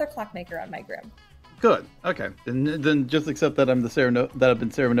have another clockmaker on my grim. Good. Okay. Then just accept that I'm that I've been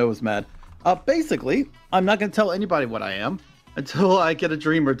Ceranovus mad. Basically, I'm not going to tell anybody what I am until I get a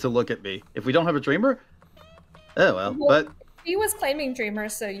dreamer to look at me. If we don't have a dreamer, oh well. But he was claiming dreamer,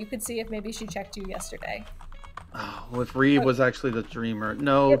 so you could see if maybe she checked you yesterday. Oh, if Ree was actually the dreamer,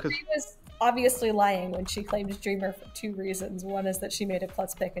 no, because Ree was obviously lying when she claimed dreamer for 2 reasons. One is that she made a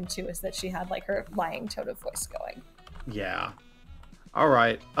klutz pick, and 2 is that she had like her lying tone of voice going. Yeah. All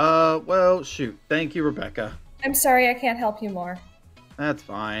right. Well, shoot. Thank you, Rebecca. I'm sorry, I can't help you more. That's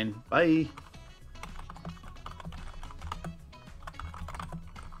fine. Bye.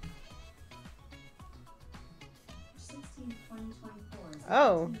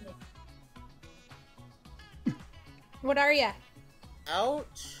 Oh. What are ya?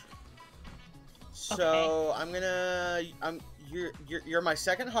 Ouch. So you're my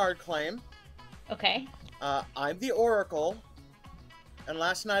second hard claim. Okay. I'm the Oracle, and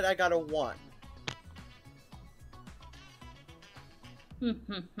last night I got a 1.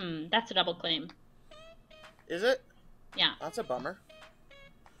 That's a double claim. Is it? Yeah. That's a bummer.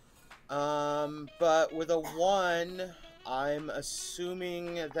 But with a 1, I'm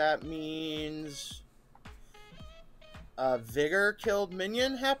assuming that means Vigor killed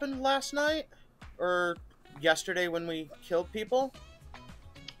Minion happened last night? Or yesterday when we killed people?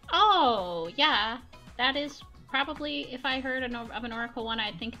 Oh, yeah. That is probably if I heard of an Oracle one,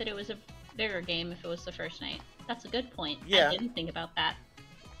 I'd think that it was a bigger game if it was the first night. That's a good point. Yeah. I didn't think about that.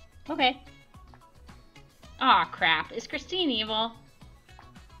 Okay. Aw, crap. Is Christine evil?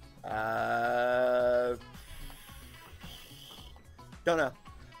 Don't know.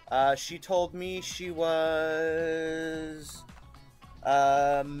 She told me she was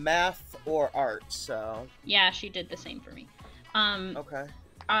math or art, so. Yeah, she did the same for me. Okay.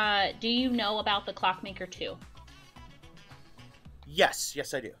 Do you know about the Clockmaker 2? Yes,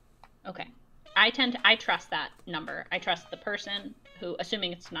 I do. Okay. I trust that number. I trust the person who,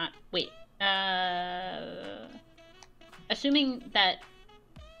 assuming it's not, assuming that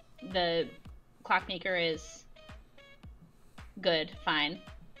the Clockmaker is good, fine.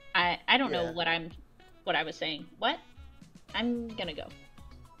 I don't know what I was saying. What? I'm gonna go.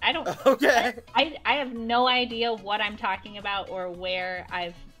 I don't. Okay. I have no idea what I'm talking about or where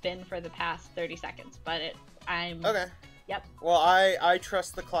I've been for the past 30 seconds, but I'm. Okay. Yep. Well, I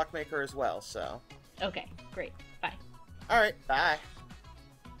trust the Clockmaker as well, so. Okay, great. Bye. Alright, bye.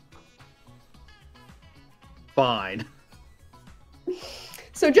 Fine.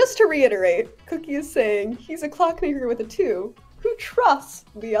 So just to reiterate, Cookie is saying he's a Clockmaker with a 2. Who trusts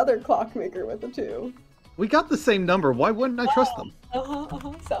the other Clockmaker with a 2? We got the same number. Why wouldn't I trust them?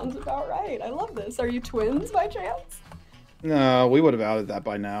 Sounds about right. I love this. Are you twins by chance? No, we would have outed that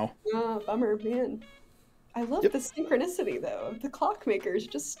by now. Bummer, man. I love the synchronicity, though. The Clockmakers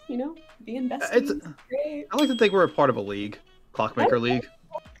just, being besties. Great. I like to think we're a part of a league. Clockmaker League.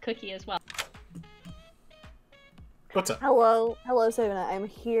 Cookie as well. What's up? Hello, Savannah. I'm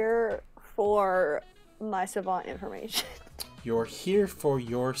here for my savant information. You're here for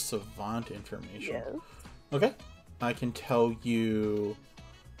your savant information. Yes. Okay. I can tell you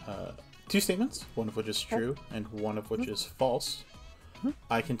 2 statements, one of which is true and one of which is false.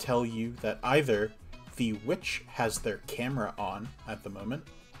 I can tell you that either the witch has their camera on at the moment.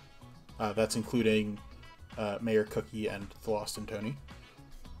 That's including Mayor Cookie and the Lost and Tony.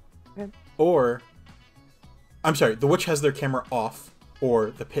 Okay. Or, I'm sorry, the witch has their camera off, or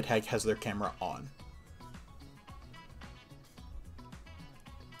the pit hag has their camera on.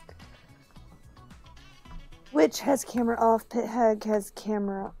 Witch has camera off, pit hag has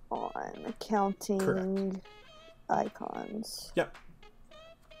camera on. Counting Correct. Icons. Yep.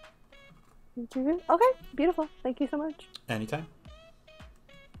 Okay, beautiful. Thank you so much. Anytime.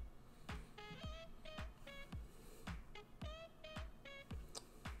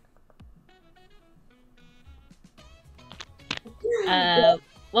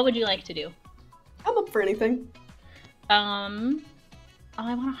 What would you like to do? I'm up for anything. Oh,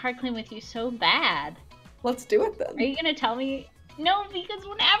 I want a hard claim with you so bad. Let's do it then. Are you gonna tell me? No, because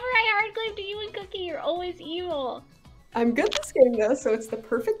whenever I hard claim to you and Cookie, you're always evil. I'm good this game though, so it's the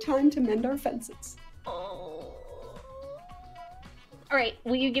perfect time to mend our fences. Oh. Alright,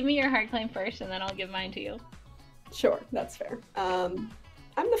 will you give me your hard claim first and then I'll give mine to you? Sure, that's fair. I'm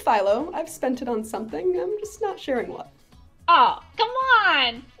the Philo. I've spent it on something. I'm just not sharing what. Oh, come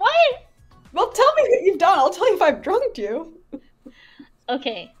on! What? Well, tell me what you've done. I'll tell you if I've drunked you.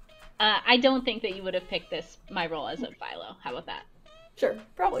 Okay. I don't think that you would have picked my role as a Philo. How about that? Sure,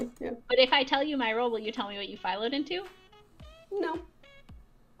 probably, yeah. But if I tell you my role, will you tell me what you Philoed into? No.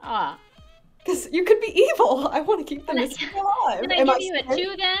 Ah. Because you could be evil. I want to keep the mystery alive. Can I give you a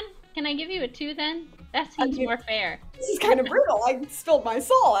 2 then? Can I give you a 2 then? That seems more fair. This is kind of brutal. I spilled my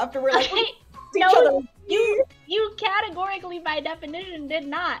soul after we're like, no, you categorically, by definition, did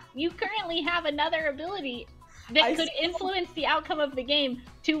not. You currently have another ability that could influence the outcome of the game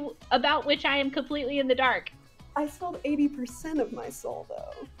about which I am completely in the dark. I spilled 80% of my soul,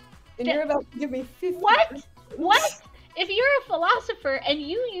 though. And you're about to give me 50%. What? What? If you're a philosopher and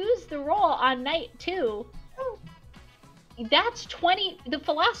you use the roll on night 2, that's 20. The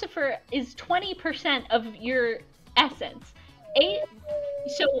philosopher is 20% of your essence.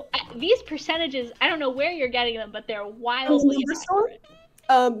 So these percentages, I don't know where you're getting them, but they're wildly accurate.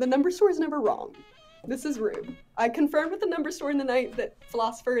 The number store is never wrong. This is rude. I confirmed with the number store in the night that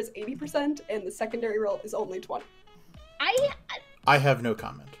philosopher is 80% and the secondary roll is only 20. I have no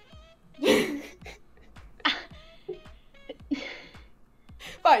comment.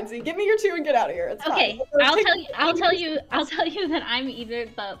 Fine, Z, give me your 2 and get out of here. It's okay, fine. I'll tell you that I'm either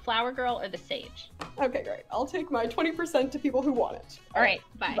the flower girl or the sage. Okay, great. I'll take my 20% to people who want it. All right,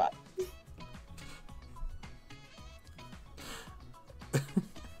 bye.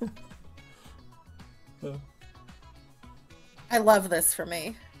 I love this for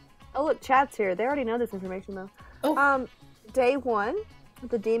me. Oh look, chat's here. They already know this information though. Oh. Day 1,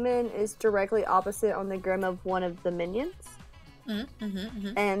 the demon is directly opposite on the grim of one of the minions.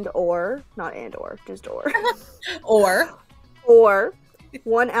 And or, not and or, just or. Or. Or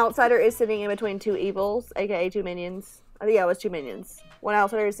one outsider is sitting in between two evils, aka two minions. I think it was two minions. One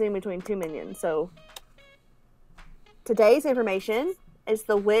outsider is sitting between two minions. So today's information is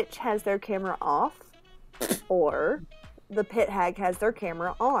the witch has their camera off, or the pit hag has their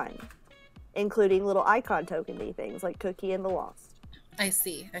camera on, including little icon token-y things like Cookie and the Lost. I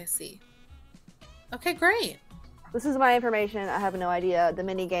see. Okay, great. This is my information. I have no idea. The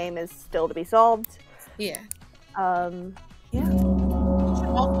mini game is still to be solved. Yeah. Yeah. You should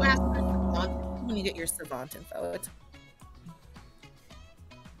also ask for Savant when you get your Savant info.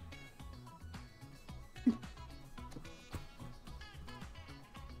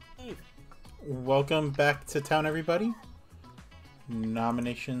 Welcome back to town, everybody.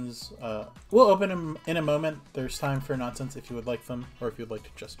 Nominations will open in a moment. There's time for nonsense if you would like them, or if you would like to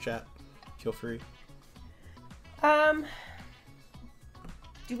just chat, feel free.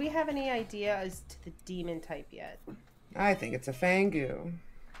 Do we have any idea as to the demon type yet? I think it's a Fangu.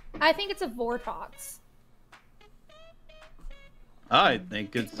 I think it's a Vortox. I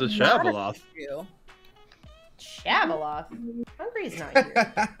think it's a Shabaloth. Shabaloth? Hungry's not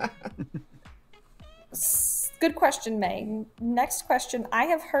here. Good question, May. Next question. I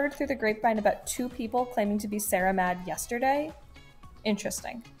have heard through the grapevine about 2 people claiming to be Sarah Mad yesterday.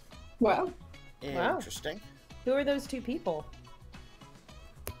 Interesting. Wow. Interesting. Who are those 2 people?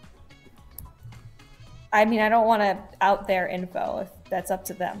 I mean, I don't want to out their info if that's up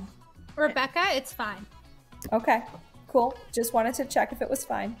to them. Rebecca, it's fine. Okay, cool. Just wanted to check if it was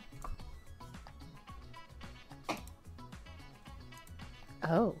fine.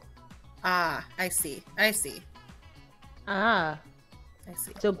 Oh. Ah, I see. Ah. I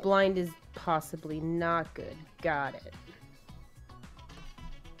see. So blind is possibly not good. Got it.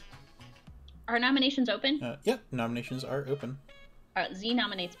 Are nominations open? Yep, nominations are open. Z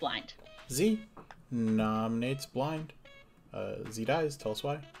nominates blind. Z nominates blind. Z dies. Tell us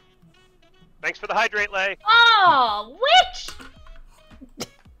why. Thanks for the hydrate, Lay. Oh, witch!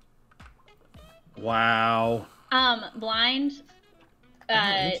 Wow. Blind.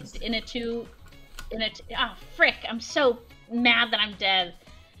 In a frick! I'm so mad that I'm dead.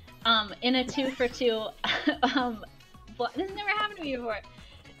 In a 2 for 2. This never happened to me before.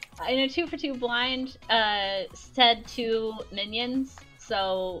 In a 2 for 2, blind said 2 minions.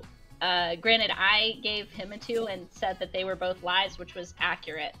 So, granted, I gave him a 2 and said that they were both lies, which was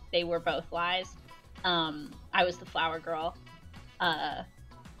accurate. They were both lies. I was the flower girl. And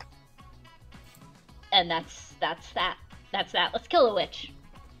that's that. That's that. Let's kill a witch.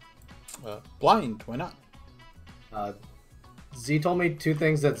 Blind. Why not? Z told me 2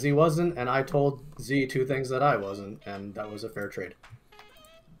 things that Z wasn't, and I told Z 2 things that I wasn't, and that was a fair trade.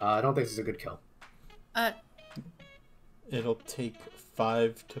 I don't think this is a good kill. It'll take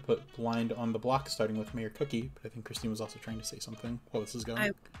 5 to put blind on the block, starting with Mayor Cookie, but I think Christine was also trying to say something while this is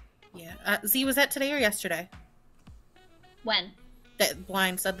going. Z, was that today or yesterday? When? That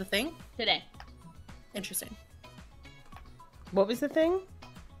blind said the thing? Today. Interesting. What was the thing?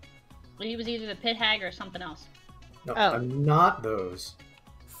 He was either the pit hag or something else. No, I'm not those.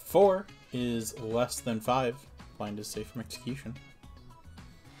 4 is less than 5. Blind is safe from execution.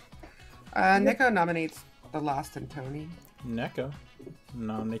 Neko nominates the Lost and Tony. Neko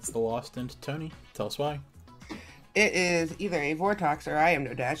nominates the Lost and Tony. Tell us why. It is either a Vortox or I am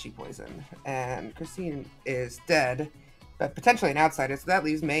no Dashi poison, and Christine is dead, but potentially an outsider, so that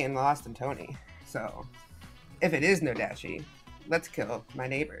leaves May and Lost and Tony. So, if it is no Dashi, let's kill my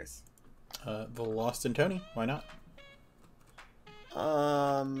neighbors. The Lost and Tony. Why not?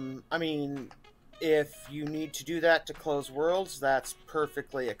 I mean, if you need to do that to close worlds, that's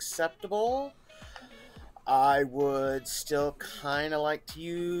perfectly acceptable. I would still kind of like to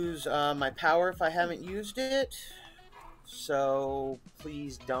use my power if I haven't used it. So,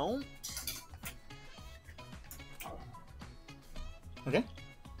 please don't. Okay.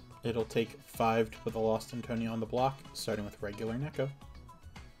 It'll take 5 to put the Lost and Tony on the block, starting with regular Neko.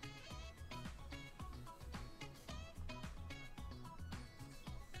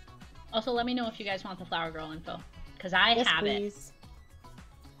 Also, let me know if you guys want the flower girl info, because I have please.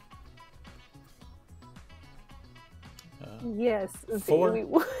 Yes. 4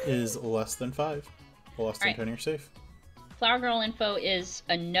 is less than 5. The Lost and Alright. Tony are safe. Flower girl info is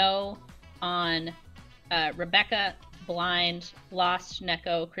a no on Rebecca, Blind, Lost,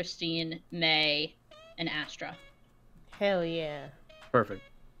 Neko, Christine, May, and Astra. Hell yeah. Perfect.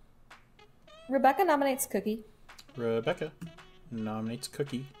 Rebecca nominates Cookie. Rebecca nominates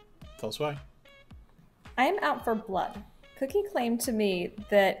Cookie. Tell us why. I am out for blood. Cookie claimed to me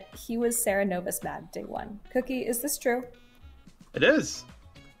that he was Sarah Novus mad day 1. Cookie, is this true? It is.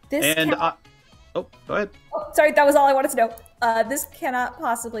 This and cannot... oh, go ahead. Oh, sorry, that was all I wanted to know. This cannot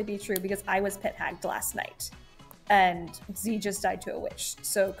possibly be true because I was pit hagged last night, and Z just died to a witch.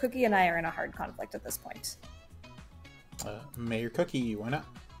 So Cookie and I are in a hard conflict at this point. Mayor Cookie, why not?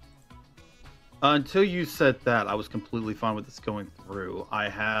 Until you said that, I was completely fine with this going through. I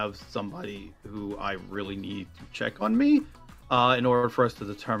have somebody who I really need to check on me in order for us to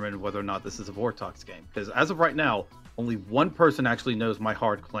determine whether or not this is a Vortox game. Because as of right now, only one person actually knows my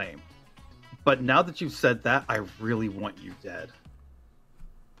hard claim. But now that you've said that, I really want you dead.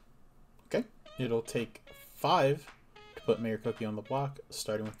 Okay. It'll take 5 to put Mayor Cookie on the block,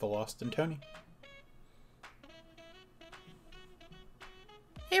 starting with the Lost and Tony.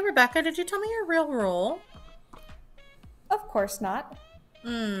 Hey, Rebecca, did you tell me your real role? Of course not.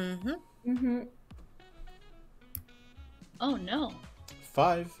 Mm-hmm. Mm-hmm. Oh, no.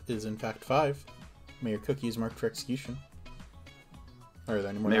 5 is in fact 5. Mayor Cookie is marked for execution. Are there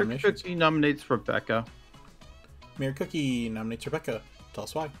any more Mayor nominations? Cookie nominates Rebecca. Mayor Cookie nominates Rebecca. Tell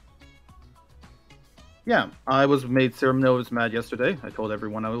us why. Yeah, I was made Sarah was mad yesterday. I told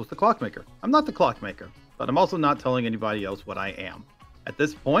everyone I was the clockmaker. I'm not the clockmaker, but I'm also not telling anybody else what I am. At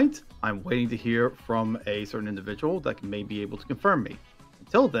this point, I'm waiting to hear from a certain individual that may be able to confirm me.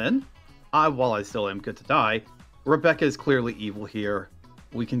 Until then, while I still am good to die, Rebecca is clearly evil here.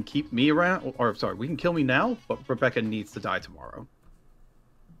 We can keep me around, or sorry, we can kill me now, but Rebecca needs to die tomorrow.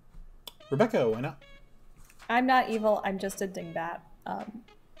 Rebecca, why not? I'm not evil. I'm just a dingbat.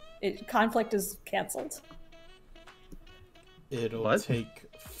 Conflict is canceled. It'll take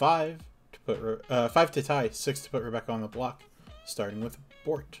 5 to put 5 to tie, 6 to put Rebecca on the block, starting with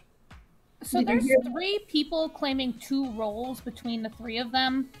Bort. So there's 3 people claiming 2 roles between the 3 of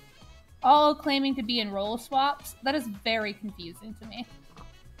them, all claiming to be in role swaps. That is very confusing to me.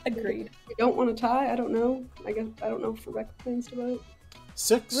 Agreed. You don't want to tie? I don't know. I guess I don't know if Rebecca plans to vote.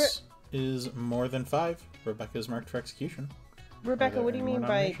 6 is more than 5. Rebecca is marked for execution. Rebecca, what do you mean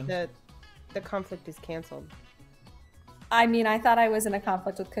by the conflict is canceled? I mean, I thought I was in a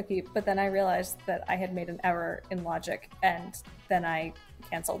conflict with Cookie, but then I realized that I had made an error in logic, and then I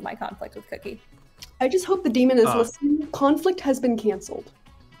canceled my conflict with Cookie. I just hope the demon is listening. Conflict has been canceled.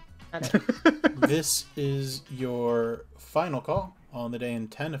 This is your final call on the day in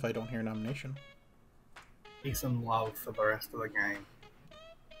 10 if I don't hear a nomination. Peace and love for the rest of the game.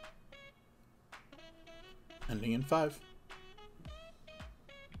 Ending in 5.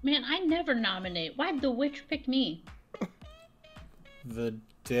 Man, I never nominate. Why'd the witch pick me? The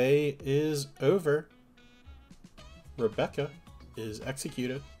day is over. Rebecca is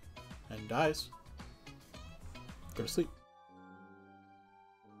executed and dies. Go to sleep.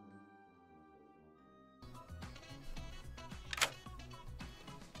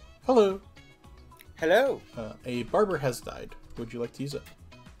 Hello. Hello. A barber has died. Would you like to use it?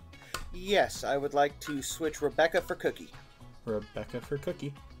 Yes, I would like to switch Rebecca for Cookie. Rebecca for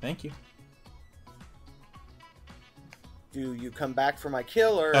Cookie. Thank you. Do you come back for my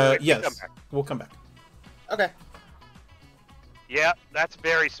kill, or...? Yes, we'll come back. Okay. Yeah, that's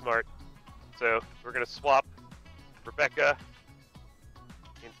very smart. So, we're going to swap Rebecca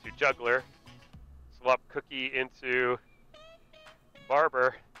into Juggler, swap Cookie into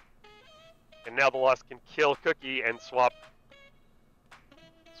Barber, and now the Lost can kill Cookie and swap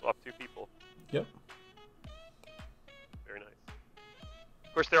 2 people. Yep. Very nice.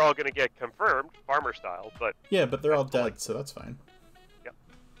 Of course, they're all going to get confirmed, farmer style, but... Yeah, but they're all dead, so that's fine. Yep.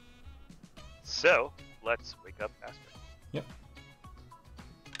 So, let's wake up Astra. Yep.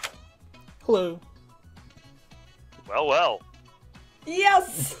 Hello. Well, well.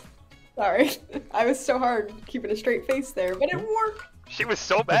 Yes! Sorry. I was so hard keeping a straight face there, but it worked! She was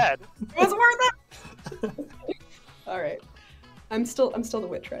so bad! It was worth it! Alright. I'm still the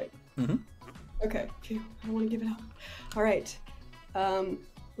witch, right? Mm-hmm. Okay. Phew, I don't want to give it up. Alright.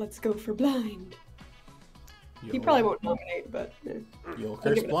 Let's go for blind. He probably won't nominate, but... You'll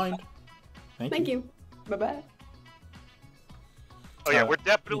curse blind. Thank you. Bye-bye. Oh yeah, we're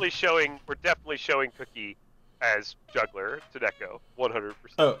definitely showing Cookie as Juggler to Neko, 100%.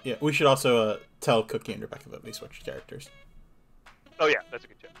 Oh yeah, we should also tell Cookie and Rebecca that they switched characters. Oh yeah, that's a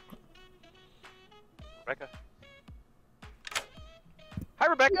good check. Rebecca. Hi,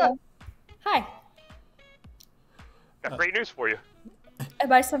 Rebecca. Hello. Hi. Got great news for you.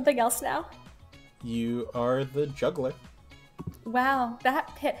 Am I something else now? You are the Juggler. Wow,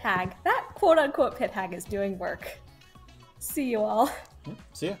 that pit hag, that quote-unquote pit hag is doing work. See you all. Yep,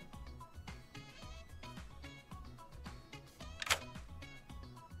 see ya.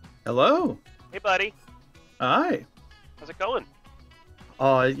 Hello. Hey, buddy. Hi. How's it going?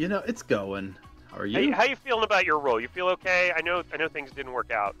 You know, it's going. How are you? How you feeling about your role? You feel okay? I know things didn't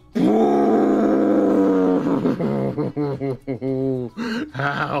work out.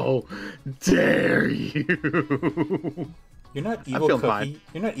 How dare you? You're not evil Cookie. Fine.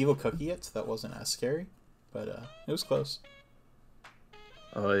 You're not evil Cookie yet, so that wasn't as scary. But it was close.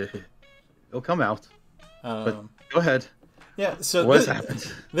 It'll come out. But go ahead. Yeah, so what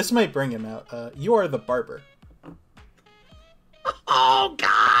happened? This might bring him out. You are the barber. Oh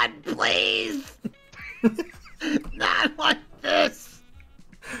God, please! Not like this.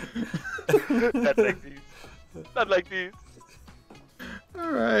 Not like these. Not like these. All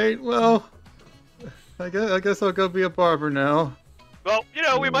right. Well, I guess I'll go be a barber now. Well,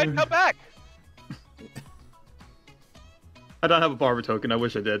 we might come back. I don't have a barber token. I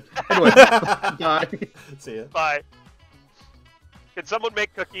wish I did. Anyway, bye. See ya. Bye. Can someone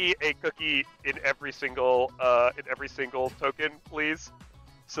make Cookie a cookie in every single token, please,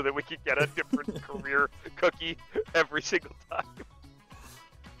 so that we can get a different career cookie every single time?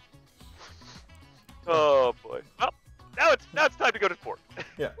 Oh boy. Well, now it's time to go to sport.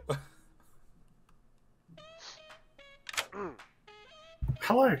 Yeah.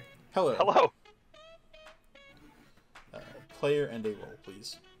 Hello. Hello. Hello. Player and a roll,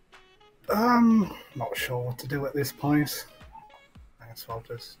 please. Not sure what to do at this point. I guess I'll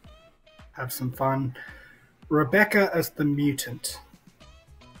just have some fun. Rebecca as the mutant.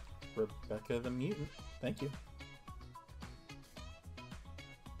 Rebecca the mutant. Thank you.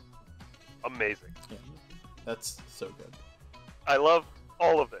 Amazing. Yeah, that's so good. I love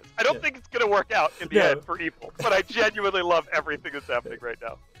all of this. I don't think it's going to work out in the end for evil, but I genuinely love everything that's happening right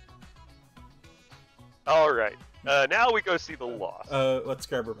now. All right. Now we go see the Lost. Let's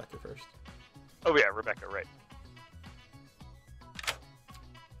grab Rebecca first. Oh yeah, Rebecca, right.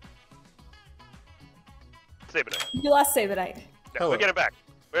 Sabanite. You lost Sabanite. No, we get him back.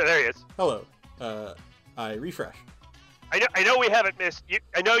 There he is. Hello. I refresh. I know we haven't missed you.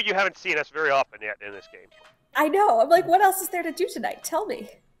 I know you haven't seen us very often yet in this game. I know. I'm like, what else is there to do tonight? Tell me.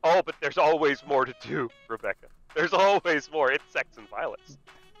 Oh, but there's always more to do, Rebecca. There's always more. It's Sects and Violets.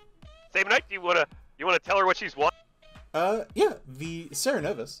 Sabanite, do you wanna tell her what she's won? Yeah. The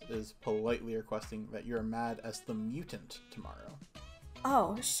Serenovus is politely requesting that you're mad as the mutant tomorrow.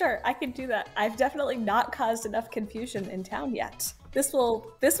 Oh, sure, I can do that. I've definitely not caused enough confusion in town yet. This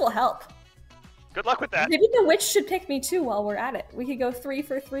will help. Good luck with that. Maybe the witch should pick me too while we're at it. We could go 3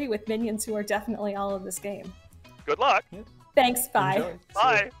 for 3 with minions who are definitely all of this game. Good luck. Yep. Thanks, bye. Enjoy.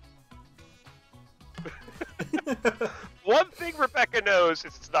 Bye. One thing Rebecca knows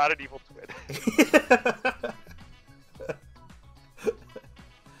is it's not an evil twin.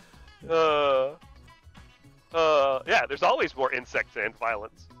 Yeah, there's always more insects and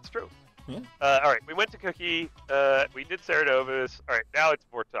violence. It's true. Yeah. All right, we went to Cookie. We did Serenovus. All right, now it's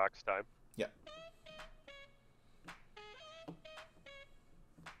Vortox time. Yeah.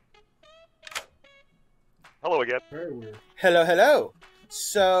 Hello again. Very weird. Hello, hello.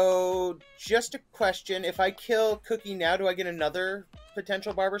 So, just a question. If I kill Cookie now, do I get another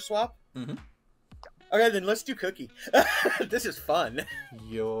potential barber swap? Mm-hmm. Okay, then let's do Cookie. This is fun.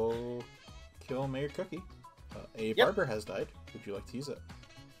 You'll kill Mayor Cookie. A barber has died. Would you like to use it?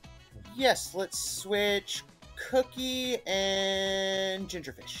 Yes, let's switch Cookie and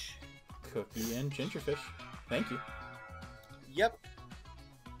Gingerfish. Cookie and Gingerfish. Thank you. Yep.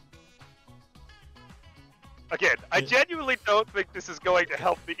 Again, I genuinely don't think this is going to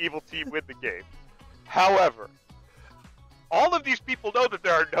help the evil team win the game. However, all of these people know that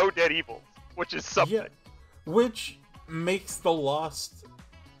there are no dead evils, which is something. Yeah. Which makes the Lost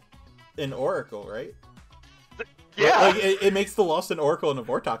an Oracle, right? Yeah. Like, it makes the Lost an Oracle in a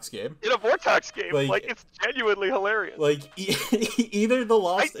Vortox game. In a Vortox game. Like it's genuinely hilarious. Like, either the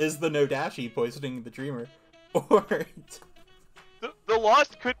Lost is the Nodashi poisoning the Dreamer, or... The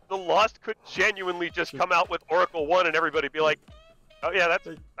Lost could genuinely just come out with Oracle 1 and everybody be like, oh yeah, that's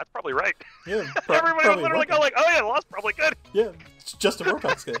probably right. Yeah, everybody would literally go like, oh yeah, the Lost probably good. Yeah, it's just a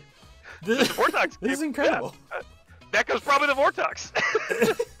Vortox game. Just a Vortox game. This is incredible. Yeah. That goes probably the Vortox.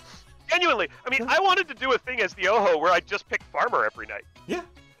 Genuinely. I mean, I wanted to do a thing as the Oho where I just pick Farmer every night. Yeah.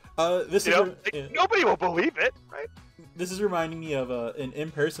 Nobody will believe it, right? This is reminding me of an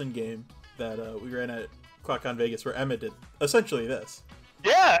in-person game that we ran at ClockCon Vegas where Emma did essentially this.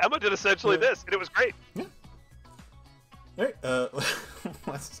 Yeah, Emma did essentially this, and it was great. Yeah. Alright,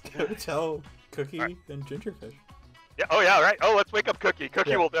 let's go tell Cookie and Gingerfish. Yeah. Oh yeah. Right. Oh, let's wake up Cookie.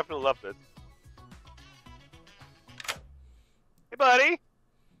 Cookie will definitely love this. Hey, buddy.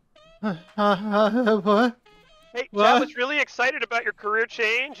 What? Hey, What? Chad was really excited about your career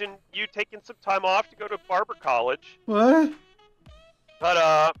change and you taking some time off to go to barber college. What? But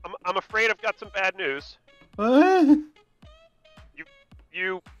I'm I'm afraid I've got some bad news. What?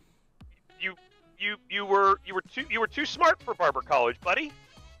 You were too smart for barber college, buddy.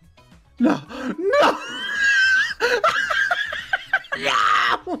 No.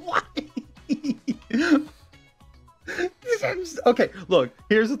 Why? Okay, look,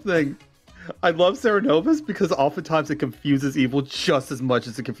 here's the thing. I love Serenovus because oftentimes it confuses evil just as much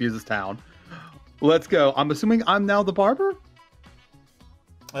as it confuses town. Let's go. I'm assuming I'm now the barber?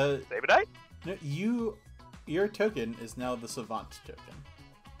 David, No, your token is now the savant token.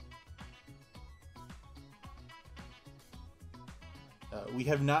 We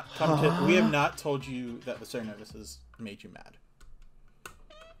have not we have not told you that the Serenovus has made you mad.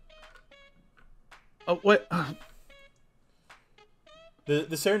 Oh, what?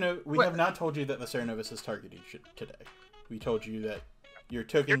 We have not told you that the Serenovus has targeted you today. We told you that your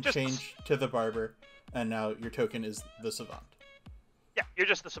token changed to the barber, and now your token is the savant. Yeah, you're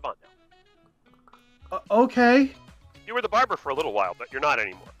just the savant now. Okay. You were the barber for a little while, but you're not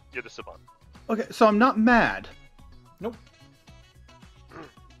anymore. You're the savant. Okay, so I'm not mad. Nope.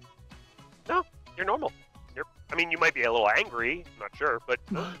 No, you're normal. I mean, you might be a little angry. I'm not sure, but...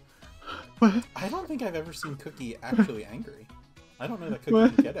 I don't think I've ever seen Cookie actually angry. I don't know that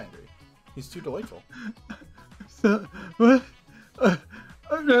Cookie can get angry. He's too delightful. So, what?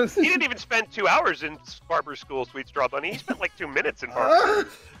 He didn't even spend 2 hours in barber school, Sweet Straw Bunny. He spent like 2 minutes in barber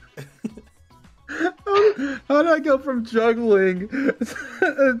school. How did I go from juggling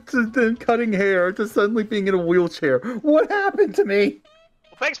to then cutting hair to suddenly being in a wheelchair? What happened to me?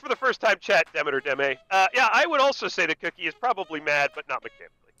 Well, thanks for the first time chat, Demeter Deme. Yeah, I would also say that Cookie is probably mad, but not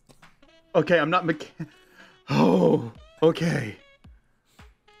mechanically. Okay, I'm not Oh, okay.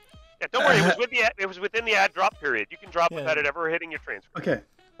 Yeah, don't worry. It was within the ad drop period. You can drop without it ever hitting your transfer. Okay.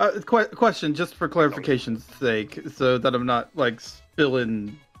 Question, just for clarification's sake, so that I'm not like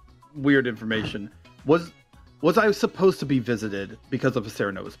spilling weird information. Was I supposed to be visited because of a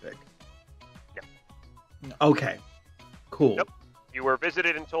Serenovus pick? No. Okay. Cool. Nope. You were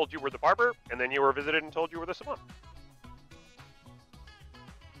visited and told you were the barber, and then you were visited and told you were the savant.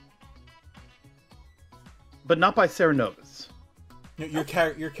 But not by Serenovus. No, your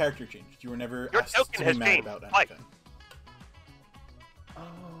character changed. You were never asked to be mad about anything. Oh,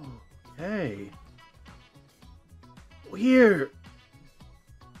 okay. Weird.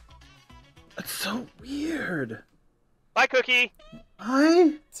 That's so weird. Bye, Cookie.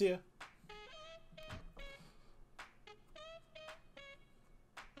 Bye. See ya.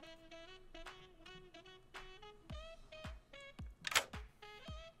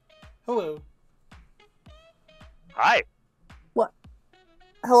 Hello. Hi. What?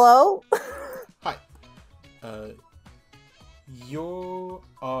 Hello? Hi. You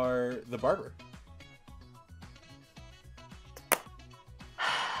are the barber.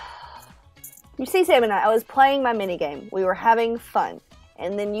 You see, Sam and I was playing my minigame. We were having fun.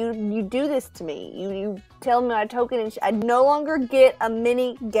 And then you do this to me. You tell me my token and I no longer get a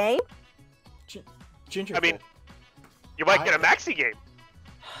mini game? Ginger. I mean, you might get a maxi game.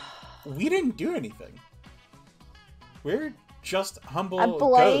 We didn't do anything. We're just humble I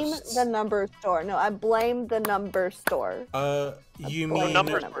blame ghosts. the number store. No, I blame the number store. You mean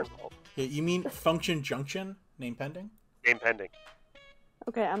you mean function junction? Name pending? Name pending.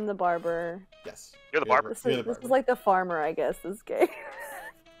 Okay, I'm the barber. Yes. You're the barber. This is like the farmer, I guess, this game. Okay,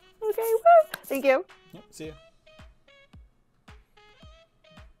 woo! Thank you. Yep, see ya.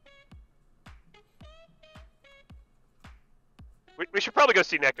 We should probably go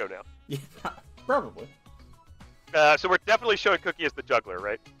see Neko now. Yeah, probably. So we're definitely showing Cookie as the juggler,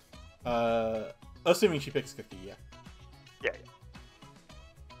 right? Assuming she picks Cookie, yeah. Yeah.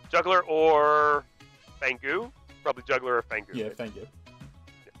 Juggler or Fangu? Probably juggler or Fangu. Yeah, right? Fangu.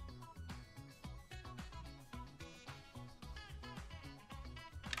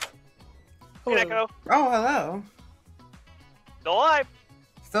 Hey, Neko. Oh, hello. Still alive.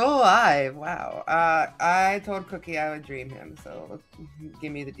 Still alive. Wow. I told Cookie I would dream him, so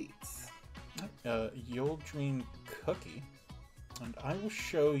give me the deets. You'll dream Cookie, and I will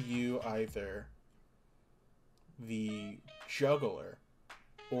show you either the juggler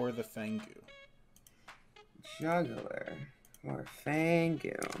or the Fangu. Juggler or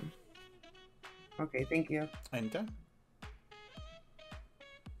Fangu. Okay, thank you. Anytime.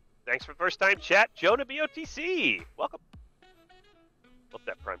 Thanks for the first time chat, Jonah BOTC. Welcome. Love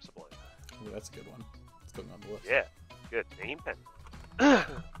that Prime Sublime. Oh, that's a good one. It's going on the list. Yeah, good. Name pen.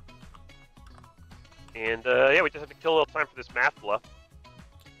 And yeah, we just have to kill a little time for this math bluff,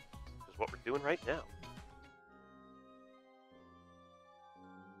 which is what we're doing right now.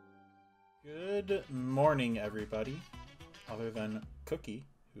 Good morning, everybody. Other than Cookie,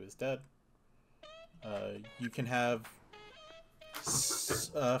 who is dead. You can have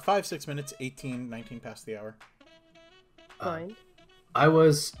 5, 6 minutes, 18, 19 past the hour. Fine. I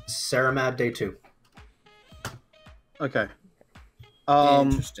was Saramad day 2. Okay.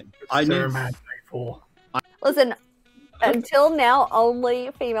 Interesting. I need. Saramad day 4. Listen, until now,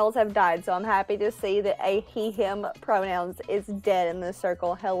 only females have died, so I'm happy to see that a he/him pronouns is dead in this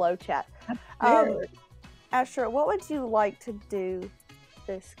circle. Hello, chat. Astra, what would you like to do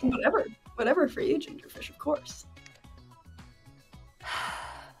this game? Whatever for you, Gingerfish, of course.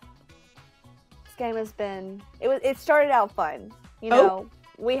 This game has been. It started out fun. You know,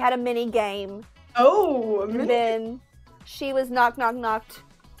 we had a mini game. And then she was knocked on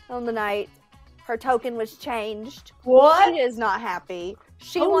the night. Her token was changed. What? She is not happy.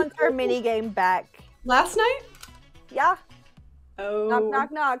 She wants her mini game back. Last night? Yeah. Oh.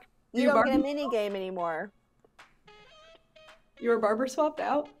 Knock. You don't get a mini game anymore. You were barber swapped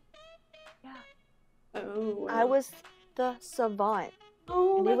out? Yeah. Oh. Wow. I was the savant.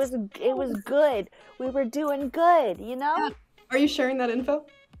 Oh, and it was good. We were doing good, you know? Yeah. Are you sharing that info?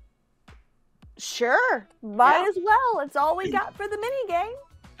 Sure. Might as well. It's all we got for the mini game.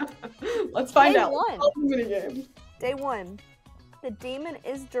 Let's find out. Day 1. The demon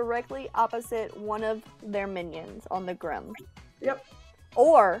is directly opposite one of their minions on the Grim. Yep.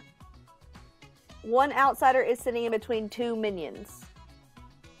 Or one outsider is sitting in between 2 minions.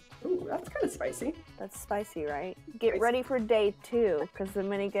 Ooh, that's kind of spicy. That's spicy, right? Get ready for day 2, because the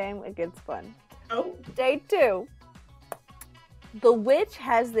mini game, it gets fun. Oh. Day 2. The witch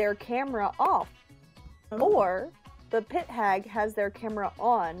has their camera off. Or the pit hag has their camera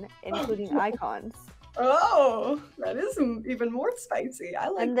on, including icons. Oh, that is even more spicy. I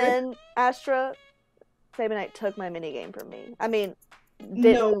like And that. then Astra, Sabanite took my minigame from me. I mean,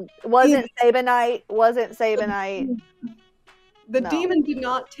 wasn't Sabanite. The demon did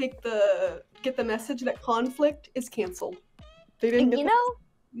not get the message that conflict is canceled. They didn't get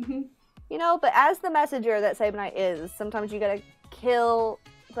You know, but as the messenger that Sabanite is, sometimes you gotta kill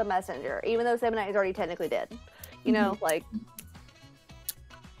the messenger, even though Sabanite is already technically dead. You know, like.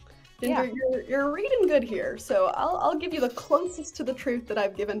 Ginger, you're reading good here, so I'll give you the closest to the truth that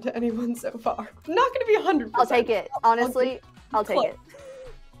I've given to anyone so far. I'm not going to be 100%. I'll take it. Honestly, I'll take it.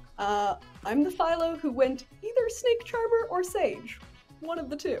 I'm the Philo who went either Snake Charmer or Sage. One of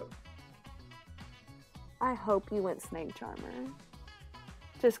the two. I hope you went Snake Charmer.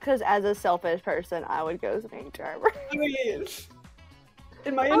 Just because as a selfish person, I would go Snake Charmer. I mean,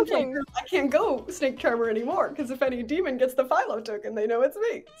 in my info group, I can't go Snake Charmer anymore, because if any demon gets the Philo token, they know it's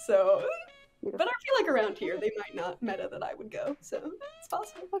me. So, but I feel like around here, they might not meta that I would go, so it's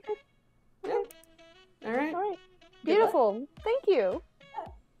possible. Okay. Yeah. All right. Beautiful. Thank you.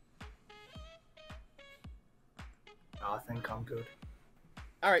 I think I'm good.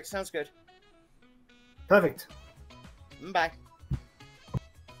 All right, sounds good. Perfect. Bye.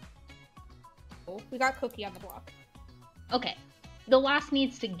 We got Cookie on the block. Okay. The last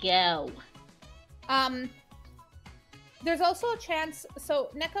needs to go. There's also a chance. So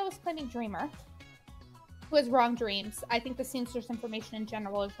Neko is claiming Dreamer, who has wrong dreams. I think the seamstress information in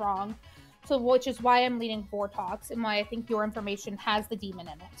general is wrong. So, which is why I'm leading Vortox, and why I think your information has the demon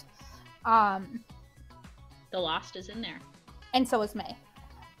in it. The Lost is in there. And so is May.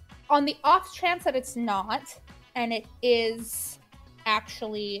 On the off chance that it's not, and it is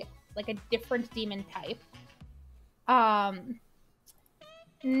actually like a different demon type,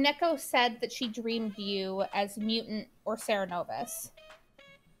 Neko said that she dreamed you as mutant or Cerenovus.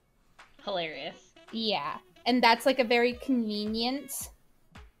 Hilarious. Yeah. And that's like a very convenient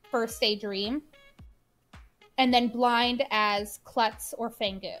first day dream. And then blind as Klutz or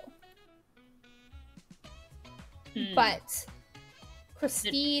Fangu. But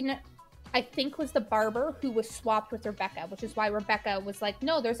Christine, I think, was the barber who was swapped with Rebecca, which is why Rebecca was like,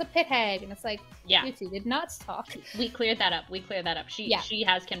 no, there's a pit hag. And it's like, yeah, you two did not talk. We cleared that up. She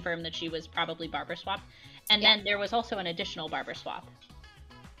has confirmed that she was probably barber swapped. And then there was also an additional barber swap.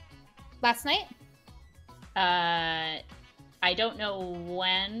 Last night? I don't know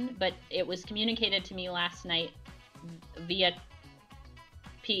when, but it was communicated to me last night via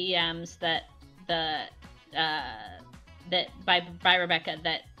PEMs that by Rebecca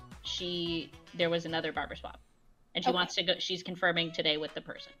that there was another barber swap, and she wants to go. She's confirming today with the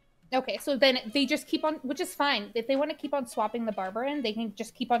person. Okay, so then they just keep on, which is fine. If they want to keep on swapping the barber in, they can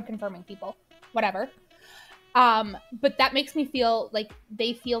just keep on confirming people, whatever. But that makes me feel like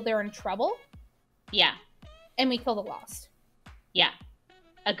they feel they're in trouble. Yeah, and we kill the Lost. Yeah,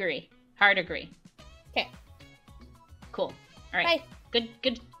 agree. Hard agree. Okay. Cool. All right. Bye.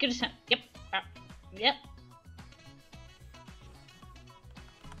 Good. Yep. Yep.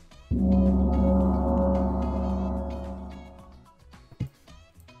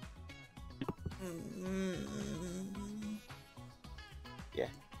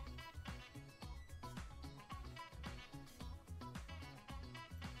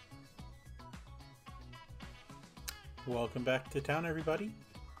 Welcome back to town, everybody.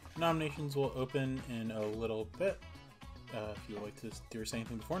 Nominations will open in a little bit. If you would like to do or say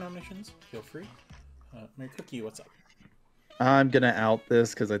anything before nominations, feel free. Mary Cookie, what's up? I'm going to out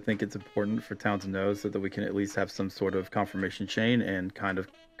this because I think it's important for town to know so that we can at least have some sort of confirmation chain and kind of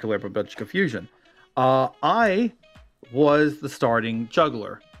clear up a bunch of confusion. I was the starting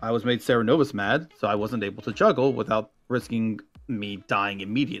juggler. I was made Sarah Novus mad, so I wasn't able to juggle without risking me dying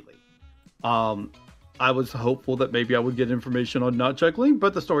immediately. I was hopeful that maybe I would get information on not juggling,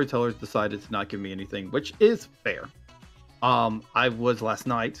 but the storytellers decided to not give me anything, which is fair. I was last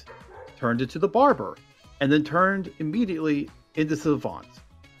night turned into the barber, and then turned immediately into savant.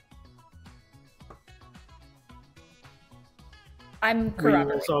 I'm Were you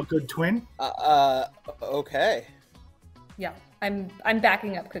corroborating. also a good twin? Okay. Yeah, I'm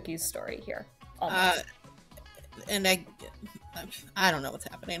backing up Cookie's story here. Almost. And I don't know what's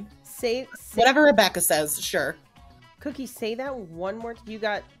happening. Say Whatever Rebecca says, sure. Cookie, say that one more. You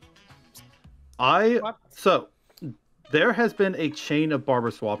got. So there has been a chain of barber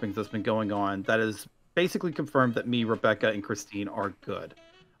swappings that's been going on that is basically confirmed that me, Rebecca, and Christine are good.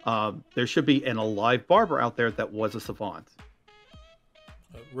 There should be an alive barber out there that was a savant.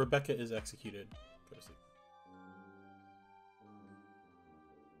 Rebecca is executed. Go to sleep.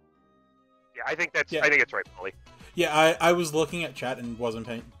 Yeah, I think it's right, Molly. Yeah, I was looking at chat and wasn't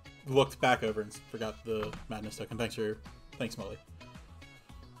paying. Looked back over and forgot the madness token. Thanks, Molly.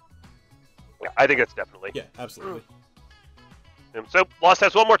 Yeah, I think it's definitely. Yeah, absolutely. So Lost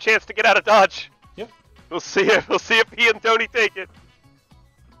has one more chance to get out of Dodge. Yep. We'll see if he and Tony take it.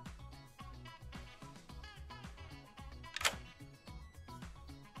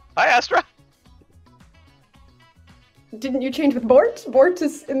 Hi, Astra. Didn't you change with Bort? Bort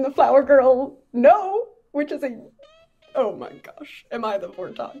is in the Flower Girl No, which is a... Oh my gosh. Am I the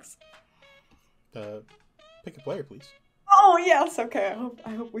Vortox? Pick a player, please. Oh yes, okay. I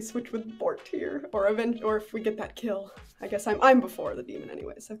hope we switch with Bort here, or if we get that kill. I guess I'm before the demon,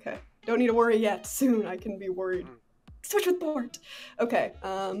 anyways. Okay, don't need to worry yet. Soon I can be worried. Switch with Bort. Okay.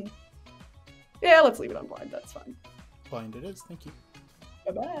 Yeah, let's leave it on blind. That's fine. Blind it is. Thank you.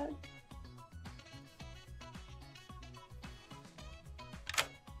 Bye bye.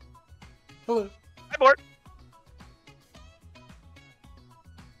 Hello. Hi, Bort.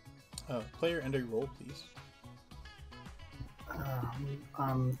 Player and a roll, please.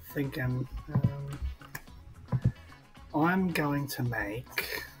 I'm thinking I'm going to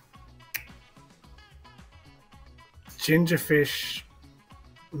make Gingerfish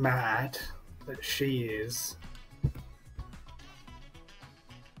mad that she is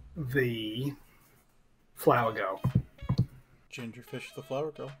the Flower Girl. Gingerfish the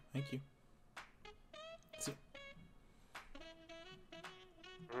Flower Girl. Thank you. Let's see.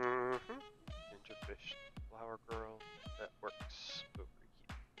 Gingerfish, Flower Girl. That works over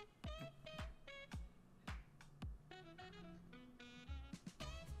here.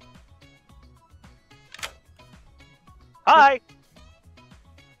 Hi!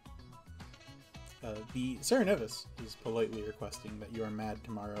 The Sarah Novus is politely requesting that you are mad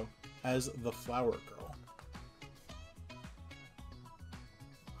tomorrow as the Flower Girl.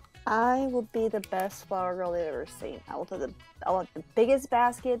 I will be the best flower girl they've ever seen. I want the biggest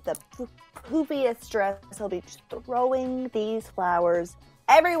basket, the poofiest dress. I'll be just throwing these flowers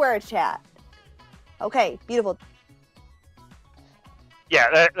everywhere, chat. Okay, beautiful.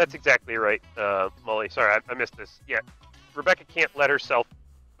 Yeah, that's exactly right, Molly. Sorry, I missed this. Yeah, Rebecca can't let herself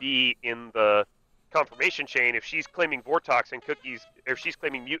be in the confirmation chain if she's claiming Vortox and Cookie's, if she's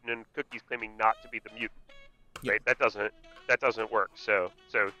claiming mutant and Cookie's claiming not to be the mutant. Yeah. Right? That doesn't work. So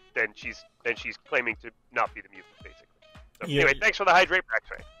then she's claiming to not be the mutant, basically. So Yeah. Anyway, thanks for the hydrate,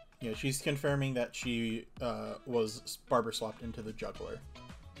 Braxray. Yeah, she's confirming that she was barber swapped into the juggler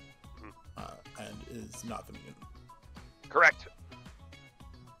and is not the mutant. Correct.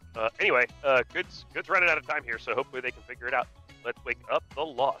 Anyway, Good's running out of time here, so hopefully they can figure it out. Let's wake up the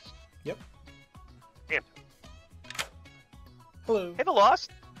Lost. Yep. Anton. Hello. Hey, the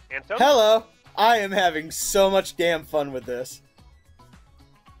Lost. Anton. Hello. I am having so much damn fun with this.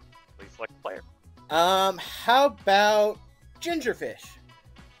 Please select a player. How about Gingerfish?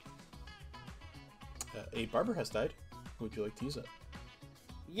 A barber has died. Would you like to use it?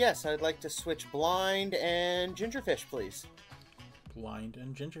 Yes, I'd like to switch Blind and Gingerfish, please. Blind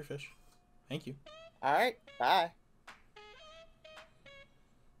and Gingerfish. Thank you. Alright, bye.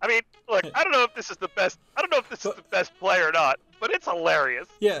 I mean, look, I don't know if this is the best. I don't know if this is the best player or not, but it's hilarious.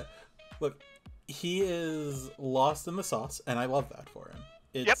 Yeah. Look, he is lost in the sauce, and I love that for him.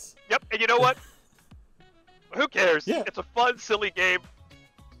 It's... Yep. And you know what? Who cares? Yeah. It's a fun, silly game.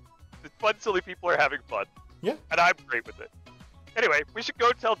 It's fun, silly people are having fun. Yeah. And I'm great with it. Anyway, we should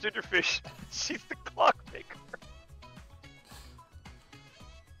go tell Gingerfish she's the clockmaker.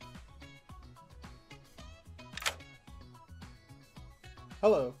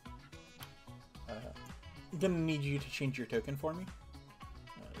 Hello. I'm gonna need you to change your token for me.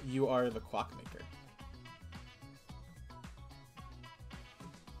 You are the clockmaker.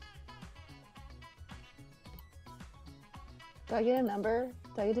 Do I get a number?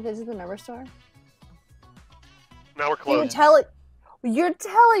 Do I get to visit the number store? Now we're closed. You're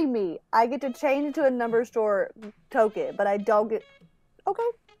telling me I get to change into a number store token, but I don't get. Okay.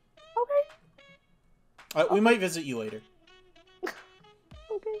 We might visit you later.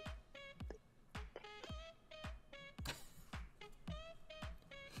 Okay.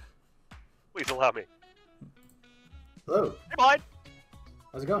 Please allow me. Hello. Hey, Blind.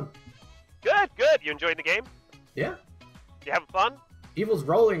 How's it going? Good, good. You enjoying the game? Yeah. You having fun? Evil's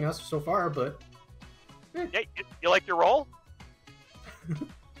rolling us so far, but Yeah, you like your role?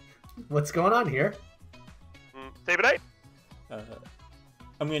 what's going on here? Save a night.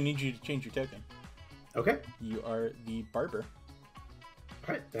 I'm gonna need you to change your token. Okay. You are the barber.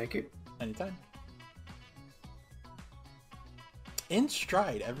 Alright, thank you. Anytime. In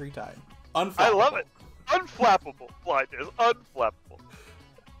stride every time. Unflappable. I love it. Unflappable. Blind is unflappable.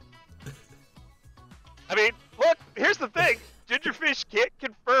 I mean, look, here's the thing. Gingerfish can't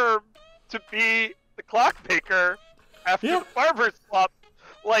confirm to be the clockmaker after the barber swap.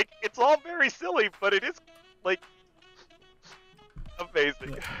 Like, it's all very silly, but it is, like,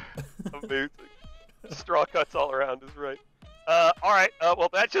 amazing. Amazing. Straw cuts all around is right. Alright, well,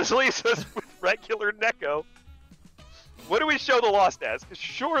 that just leaves us with regular Neko. What do we show the Lost as? Because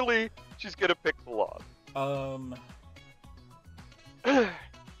surely she's gonna pick the Lost.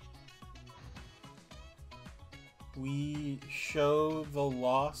 We show the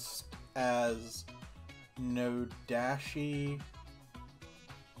Lost as Nodashi.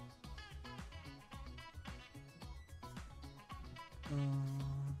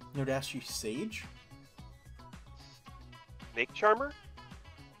 Nodashi Sage? Snake Charmer?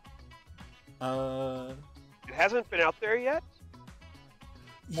 It hasn't been out there yet?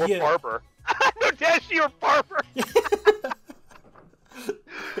 Or yeah. Barber. Nodashi or Barber! Yeah.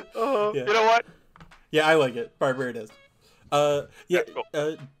 You know what? Yeah, I like it. Barber it is. Yeah.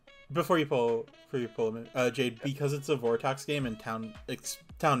 Cool. Before you pull him in, Jade, because it's a Vortox game and town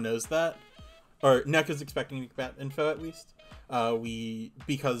knows that, or Neko's expecting to get that info at least.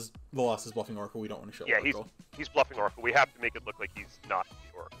 Because the Lost is bluffing Oracle, we don't want to show Oracle. He's bluffing Oracle. We have to make it look like he's not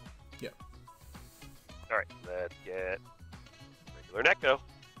the Oracle. Yeah. Alright, let's get regular Neko.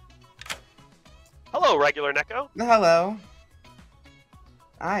 Hello, regular Neko. Hello.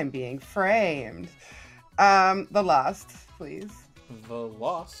 I'm being framed. The Lost, please. The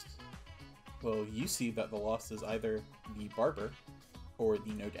Lost? Well, you see that the Lost is either the Barber or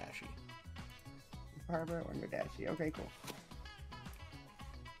the Nodashi. Barber or Nodashi. Okay, cool.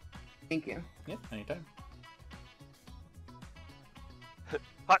 Thank you. Yeah, anytime.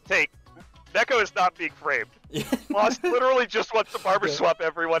 Hot take. Neko is not being framed. Lost literally just wants to barber swap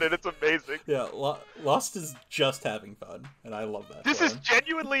everyone, and it's amazing. Yeah, Lost is just having fun, and I love that. This is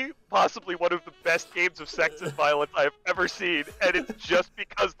genuinely, possibly one of the best games of Sects and Violets I've ever seen, and it's just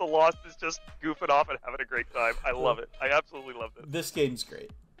because the Lost is just goofing off and having a great time. I love it. I absolutely love this. This game's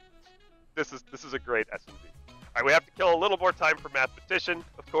great. This is a great S&V. Alright, we have to kill a little more time for mathematician,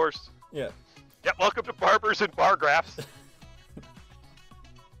 of course. Yeah. Yeah, welcome to Barbers and Bar Graphs.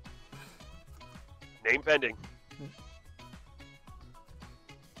 Name pending.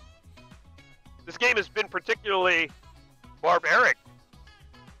 This game has been particularly barbaric.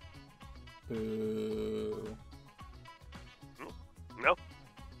 Boo. No?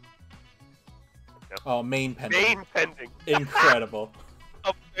 Oh, main pending. Main pending. Incredible.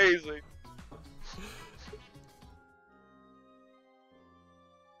 Amazing.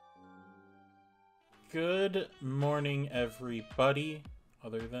 Good morning, everybody,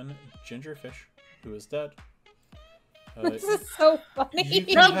 other than Gingerfish, who is dead. This is so funny.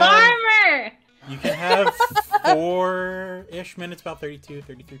 The farmer! You can have 4-ish minutes, about 32,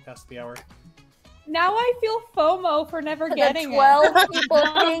 33 past the hour. Now I feel FOMO for never getting the 12 it. people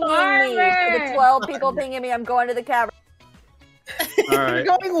pinging me. For the 12 people pinging me, I'm going to the cavern. All right.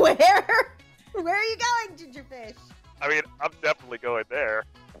 You're going where? Where are you going, Gingerfish? I mean, I'm definitely going there.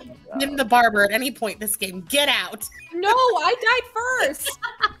 I'm the barber at any point this game. Get out. No, I died first.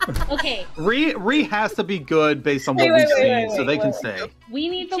 Okay. Re has to be good based on what we've seen, so they can say. We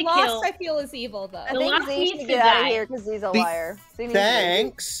need The to Lost, kill. I feel, is evil, though. I think Z should get out of here because Z's a liar. Z needs to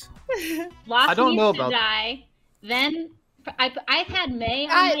Thanks. Lost I don't needs know to about- die. Then I've had May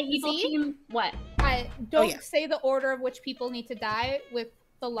on my evil Z? team. What? Don't say the order of which people need to die with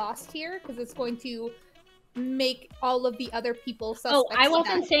the lost here, because it's going to make all of the other people suspects. Oh, I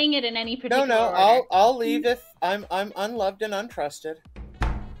wasn't saying it in any particular order. I'll leave if I'm unloved and untrusted.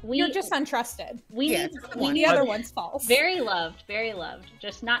 You're just untrusted. The other one's false. Very loved,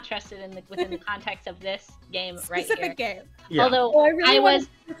 just not trusted within the context of this game right here. Specific game. Yeah. Although I was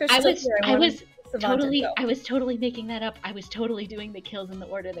totally making that up. I was totally doing the kills in the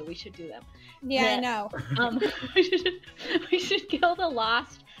order that we should do them. Yeah, I know. We should kill the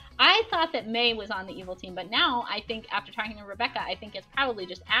lost. I thought that May was on the evil team, but now I think after talking to Rebecca, I think it's probably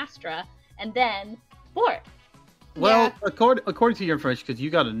just Astra and then Bort. Well, according to your information, because you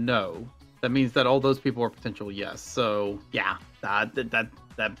got to know, that means that all those people are potential yes. So yeah, that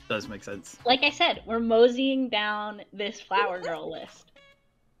does make sense. Like I said, we're moseying down this Flower Girl list.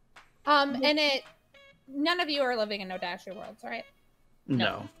 And none of you are living in Nodashi worlds, right?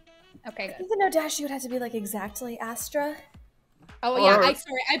 No. Okay, I good. think the Nodashi would have to be like exactly Astra. Oh yeah,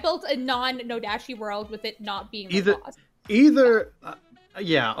 I built a non-Nodashi world with it not being either.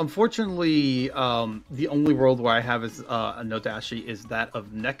 Yeah, unfortunately, the only world where I have is a Nodashi is that of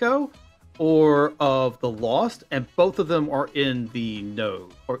Neko or of the Lost, and both of them are in the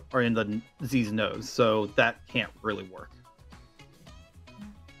node or in the Z's nose, so that can't really work.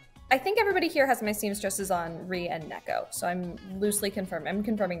 I think everybody here has my seamstresses on Ri and Neko, so I'm loosely confirmed. I'm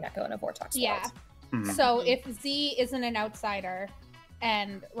confirming Neko in a Vortex world. Mm-hmm. So if Z isn't an outsider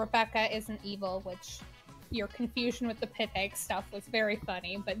and Rebecca isn't evil, which your confusion with the pit egg stuff was very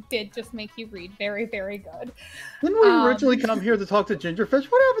funny, but did just make you read very, very good. Didn't we originally come here to talk to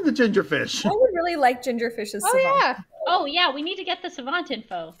Gingerfish? What happened to Gingerfish? I would really like Gingerfish's savant. Oh yeah, we need to get the savant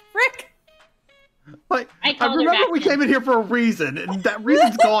info. Frick! Like, I remember we came in here for a reason, and that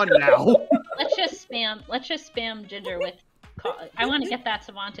reason's gone now. Let's just spam Ginger with. I want to get that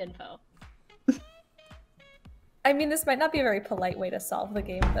savant info. I mean, this might not be a very polite way to solve the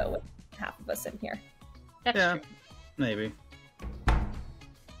game, though, with half of us in here. That's true. Maybe.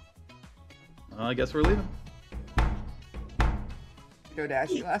 Well, I guess we're leaving.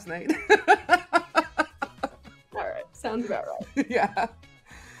 Nodashi last night. Alright, sounds about right. Yeah.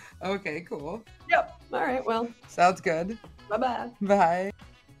 Okay, cool. Yep. Alright, well. Sounds good. Bye-bye. Bye.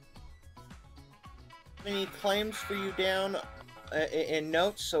 Any claims for you down in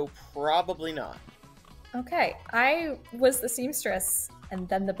notes, so probably not. Okay, I was the seamstress, and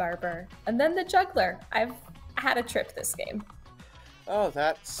then the barber, and then the juggler. I've had a trip this game. Oh,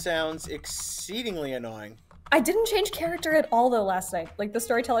 that sounds exceedingly annoying. I didn't change character at all, though, last night. Like, the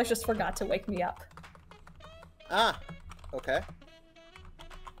storytellers just forgot to wake me up. Ah, okay.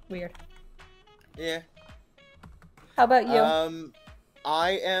 Weird. Yeah. How about you?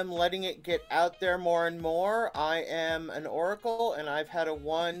 I am letting it get out there more and more. I am an oracle, and I've had a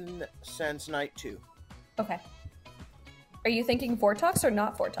 1 since night 2. Okay. Are you thinking Vortox or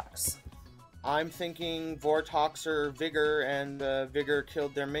not Vortox? I'm thinking Vortox or Vigor, and Vigor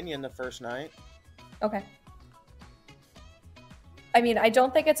killed their minion the first night. Okay. I mean, I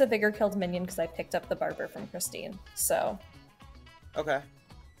don't think it's a Vigor killed minion because I picked up the barber from Christine, so... Okay.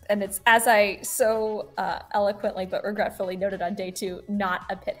 And it's, as I so eloquently but regretfully noted on day 2, not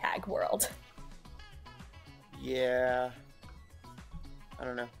a pit hag world. Yeah. I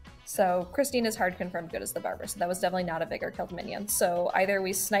don't know. So Christine is hard confirmed good as the barber, so that was definitely not a Vigor killed minion. So either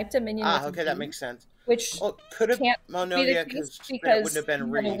we sniped a minion with okay, that makes sense. Which could have... Well, no, yeah, because it wouldn't have been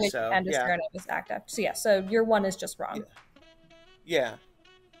Reed, so... And yeah. was active. So yeah, so your 1 is just wrong. Yeah.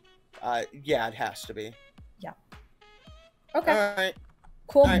 Yeah, it has to be. Yeah. Okay. Alright.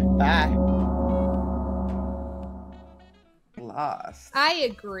 Cool. Alright, bye. Lost. I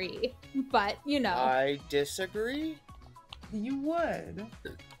agree, but, you know. I disagree? You would.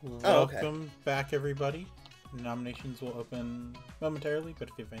 Welcome back, everybody. Nominations will open momentarily, but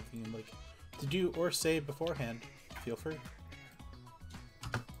if you have anything you'd like to do or say beforehand, feel free.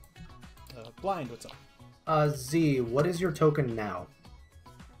 Blind, what's up? Z, what is your token now?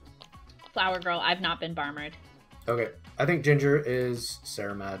 Flower Girl, I've not been barmered. Okay, I think Ginger is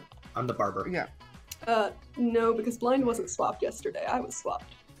Saramad. I'm the barber. Yeah. No, because Blind wasn't swapped yesterday. I was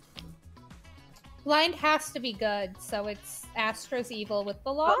swapped. Blind has to be good, so it's Astra's evil with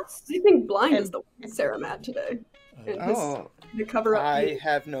the Lost. I think Blind is the one Saramad today. To cover up. I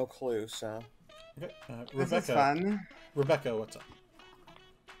have no clue, so... Okay, This is fun. Rebecca, what's up?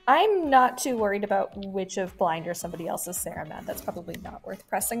 I'm not too worried about which of Blind or somebody else is Saramad. That's probably not worth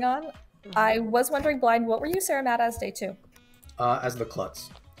pressing on. I was wondering, Blind, what were you Saramad as day 2? As the klutz.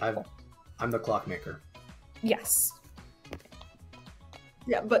 I'm the clockmaker. Yes.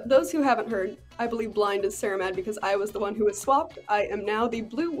 Yeah, but those who haven't heard, I believe Blind is Saramad because I was the one who was swapped. I am now the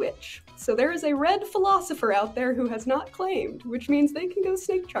Blue Witch. So there is a red philosopher out there who has not claimed, which means they can go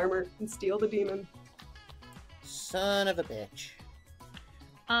Snake Charmer and steal the demon. Son of a bitch.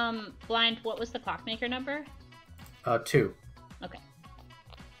 Blind, what was the clockmaker number? 2. Okay.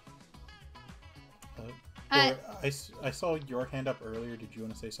 I saw your hand up earlier. Did you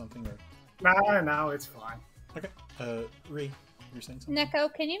want to say something? Or No, it's fine. Okay. Ree, you're saying something?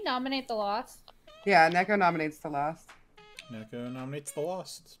 Neko, can you nominate the Lost? Yeah, Neko nominates the Lost. Neko nominates the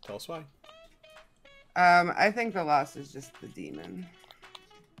Lost. Tell us why. I think the Lost is just the demon.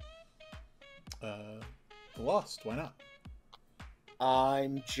 The Lost. Why not?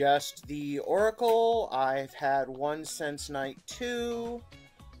 I'm just the Oracle. I've had one since night 2.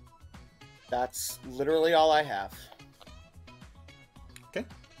 That's literally all I have. Okay.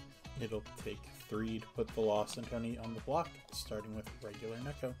 It'll take 3 to put the Lost and Tony on the block, starting with regular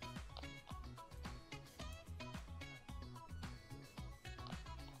Neko.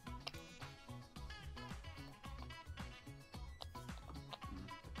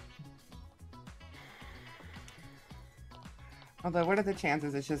 Although, what are the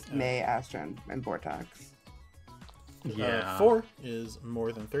chances it's just May, Astra, and Vortox? Yeah. 4 is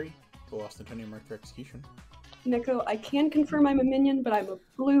more than 3. The Lost and Tony marked for execution. Neko, I can confirm I'm a minion, but I'm a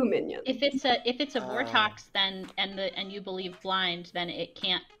blue minion. If it's a Vortox, then and you believe Blind, then it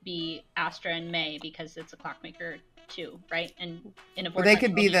can't be Astra and May because it's a clockmaker too, right? And in a Vortox, Well, they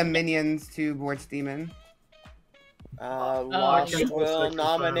could be the minions to Bort's demon. Lost will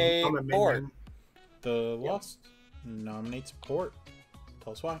nominate Bort. The Lost nominates Bort.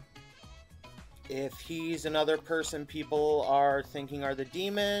 Tell us why. If he's another person people are thinking are the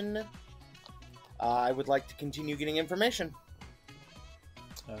demon, I would like to continue getting information.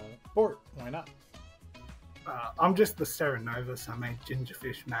 Bort, why not? I'm just the Serenova, so I made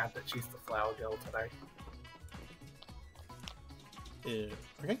Gingerfish mad that she's the flower girl today.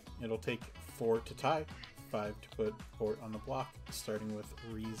 Okay, it'll take 4 to tie, 5 to put Bort on the block, starting with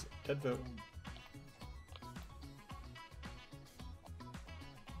Ree's dead vote.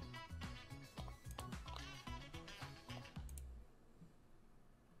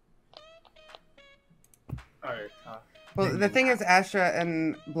 Well, the thing is, Astra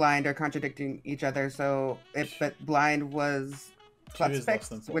and Blind are contradicting each other. So, but Blind was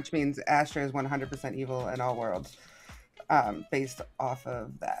fixed, which means Astra is 100% evil in all worlds, based off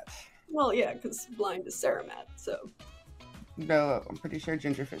of that. Well, yeah, because Blind is Saramad, so. No, I'm pretty sure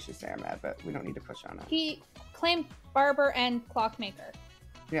Gingerfish is Saramad, but we don't need to push on it. He claimed Barber and Clockmaker.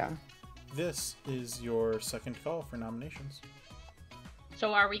 Yeah. This is your second call for nominations.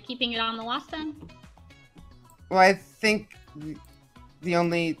 So are we keeping it on the Lost then? Well, I think the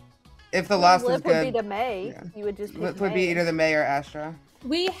only if the Lost is good, would be to May. Yeah. You would just pick would be either the May or Astra.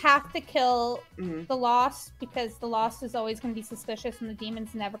 We have to kill the Lost because the Lost is always going to be suspicious, and the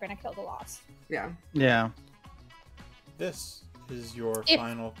demon's never going to kill the Lost. Yeah. Yeah. This is your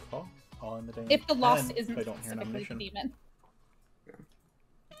final call. All in the day. If the Lost isn't I don't hear specifically nomination. the demon.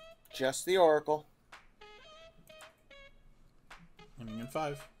 Just the Oracle. Ending in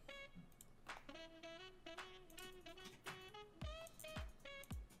 5.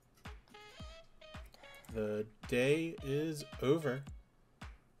 The day is over.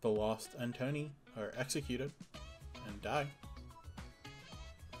 The Lost and Tony are executed and die.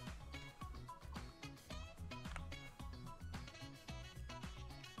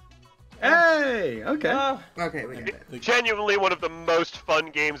 Hey! Okay. Okay, we get it. Genuinely one of the most fun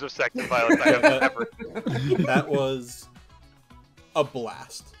games of Sects and Violets I have ever. That was a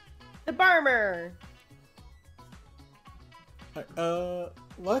blast. The Barmer.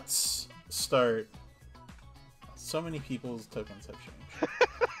 Let's start. So many people's tokens have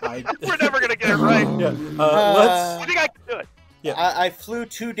changed. We're never gonna get it right. Yeah. I think I can do it. Yeah. I flew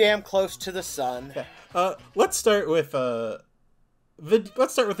too damn close to the sun. Okay. Let's start with the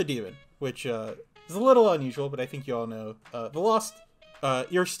demon, which is a little unusual, but I think you all know. The Lost,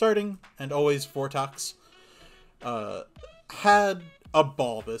 you're starting and always Vortox, had a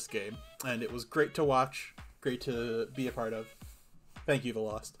ball this game, and it was great to watch, great to be a part of. Thank you, The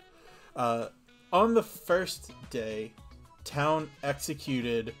Lost. On the first day, Town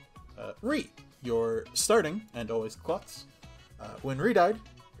executed Ree, your starting and always Klutz. When Ree died,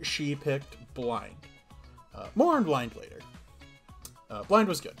 she picked Blind. More on Blind later. Blind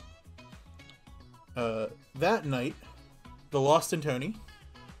was good. That night, the Lost and Tony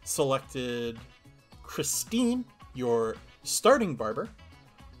selected Christine, your starting barber,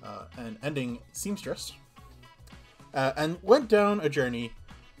 and ending seamstress, and went down a journey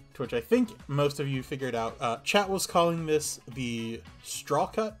to which I think most of you figured out. Chat was calling this the straw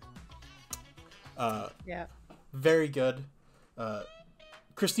cut. Yeah. Very good.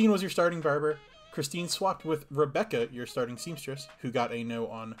 Christine was your starting barber. Christine swapped with Rebecca, your starting seamstress, who got a no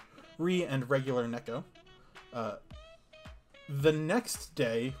on Ree and regular Neko. The next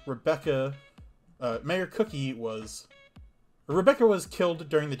day, Mayor Cookie was killed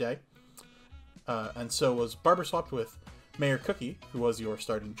during the day, and so was barber swapped with Mayor Cookie, who was your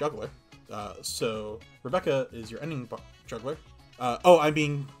starting juggler. So Rebecca is your ending juggler. I'm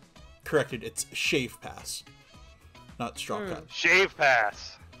being corrected. It's shave pass, not straw cut. Shave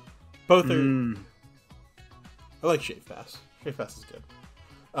pass. Both are. I like shave pass. Shave pass is good.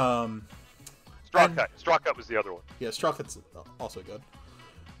 Straw cut. Straw cut was the other one. Yeah, straw cut's also good.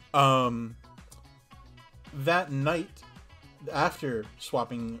 That night, after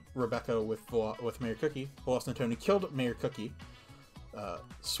swapping Rebecca with Mayor Cookie, Lost and Tony killed Mayor Cookie,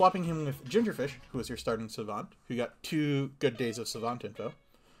 swapping him with Gingerfish, who was your starting savant, who got 2 good days of savant info.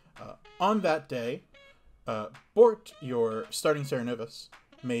 On that day, Bort, your starting Serenovus,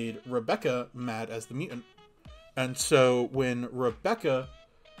 made Rebecca mad as the mutant. And so when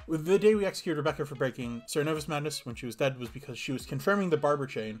the day we executed Rebecca for breaking Serenovus madness when she was dead was because she was confirming the barber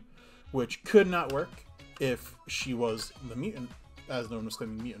chain, which could not work if she was the mutant, as no one was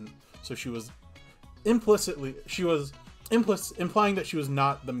claiming mutant. So she was implying that she was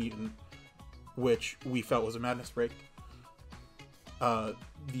not the mutant, which we felt was a madness break.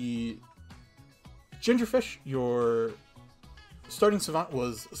 The Gingerfish, your starting savant,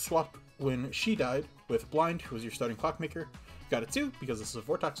 was swapped when she died with Blind, who was your starting clockmaker. Got it too, because this is a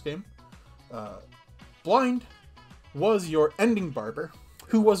Vortox game. Blind was your ending barber,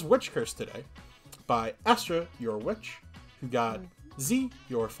 who was witch cursed today by Astra, your witch, who got Z,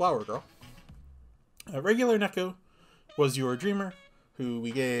 your flower girl. Regular Neko was your dreamer, who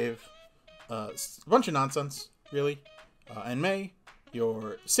we gave a bunch of nonsense, really. And May,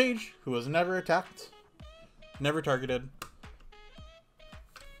 your sage, who was never attacked, never targeted,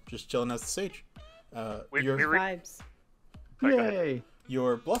 just chilling as the sage. Vibes. Yay!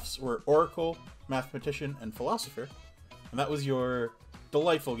 Your bluffs were Oracle, Mathematician, and Philosopher, and that was your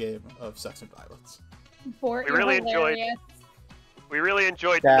delightful game of Sects and Violets. Bort, We really enjoyed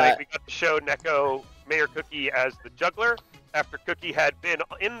That- tonight. We got to show Neko Mayor Cookie as the juggler after Cookie had been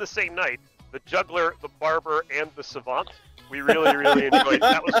in the same night the juggler, the barber, and the savant. We really enjoyed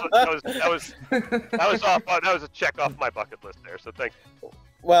that. That was a check off my bucket list there. So thanks.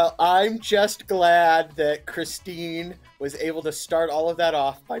 Well, I'm just glad that Christine was able to start all of that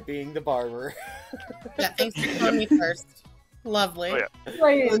off by being the barber. Yeah, thanks for calling me first. Lovely. Oh,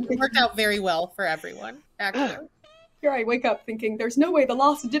 yeah. It worked out very well for everyone, actually. Here I wake up thinking, there's no way the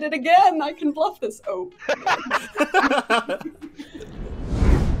Lost did it again. I can bluff this. Oh.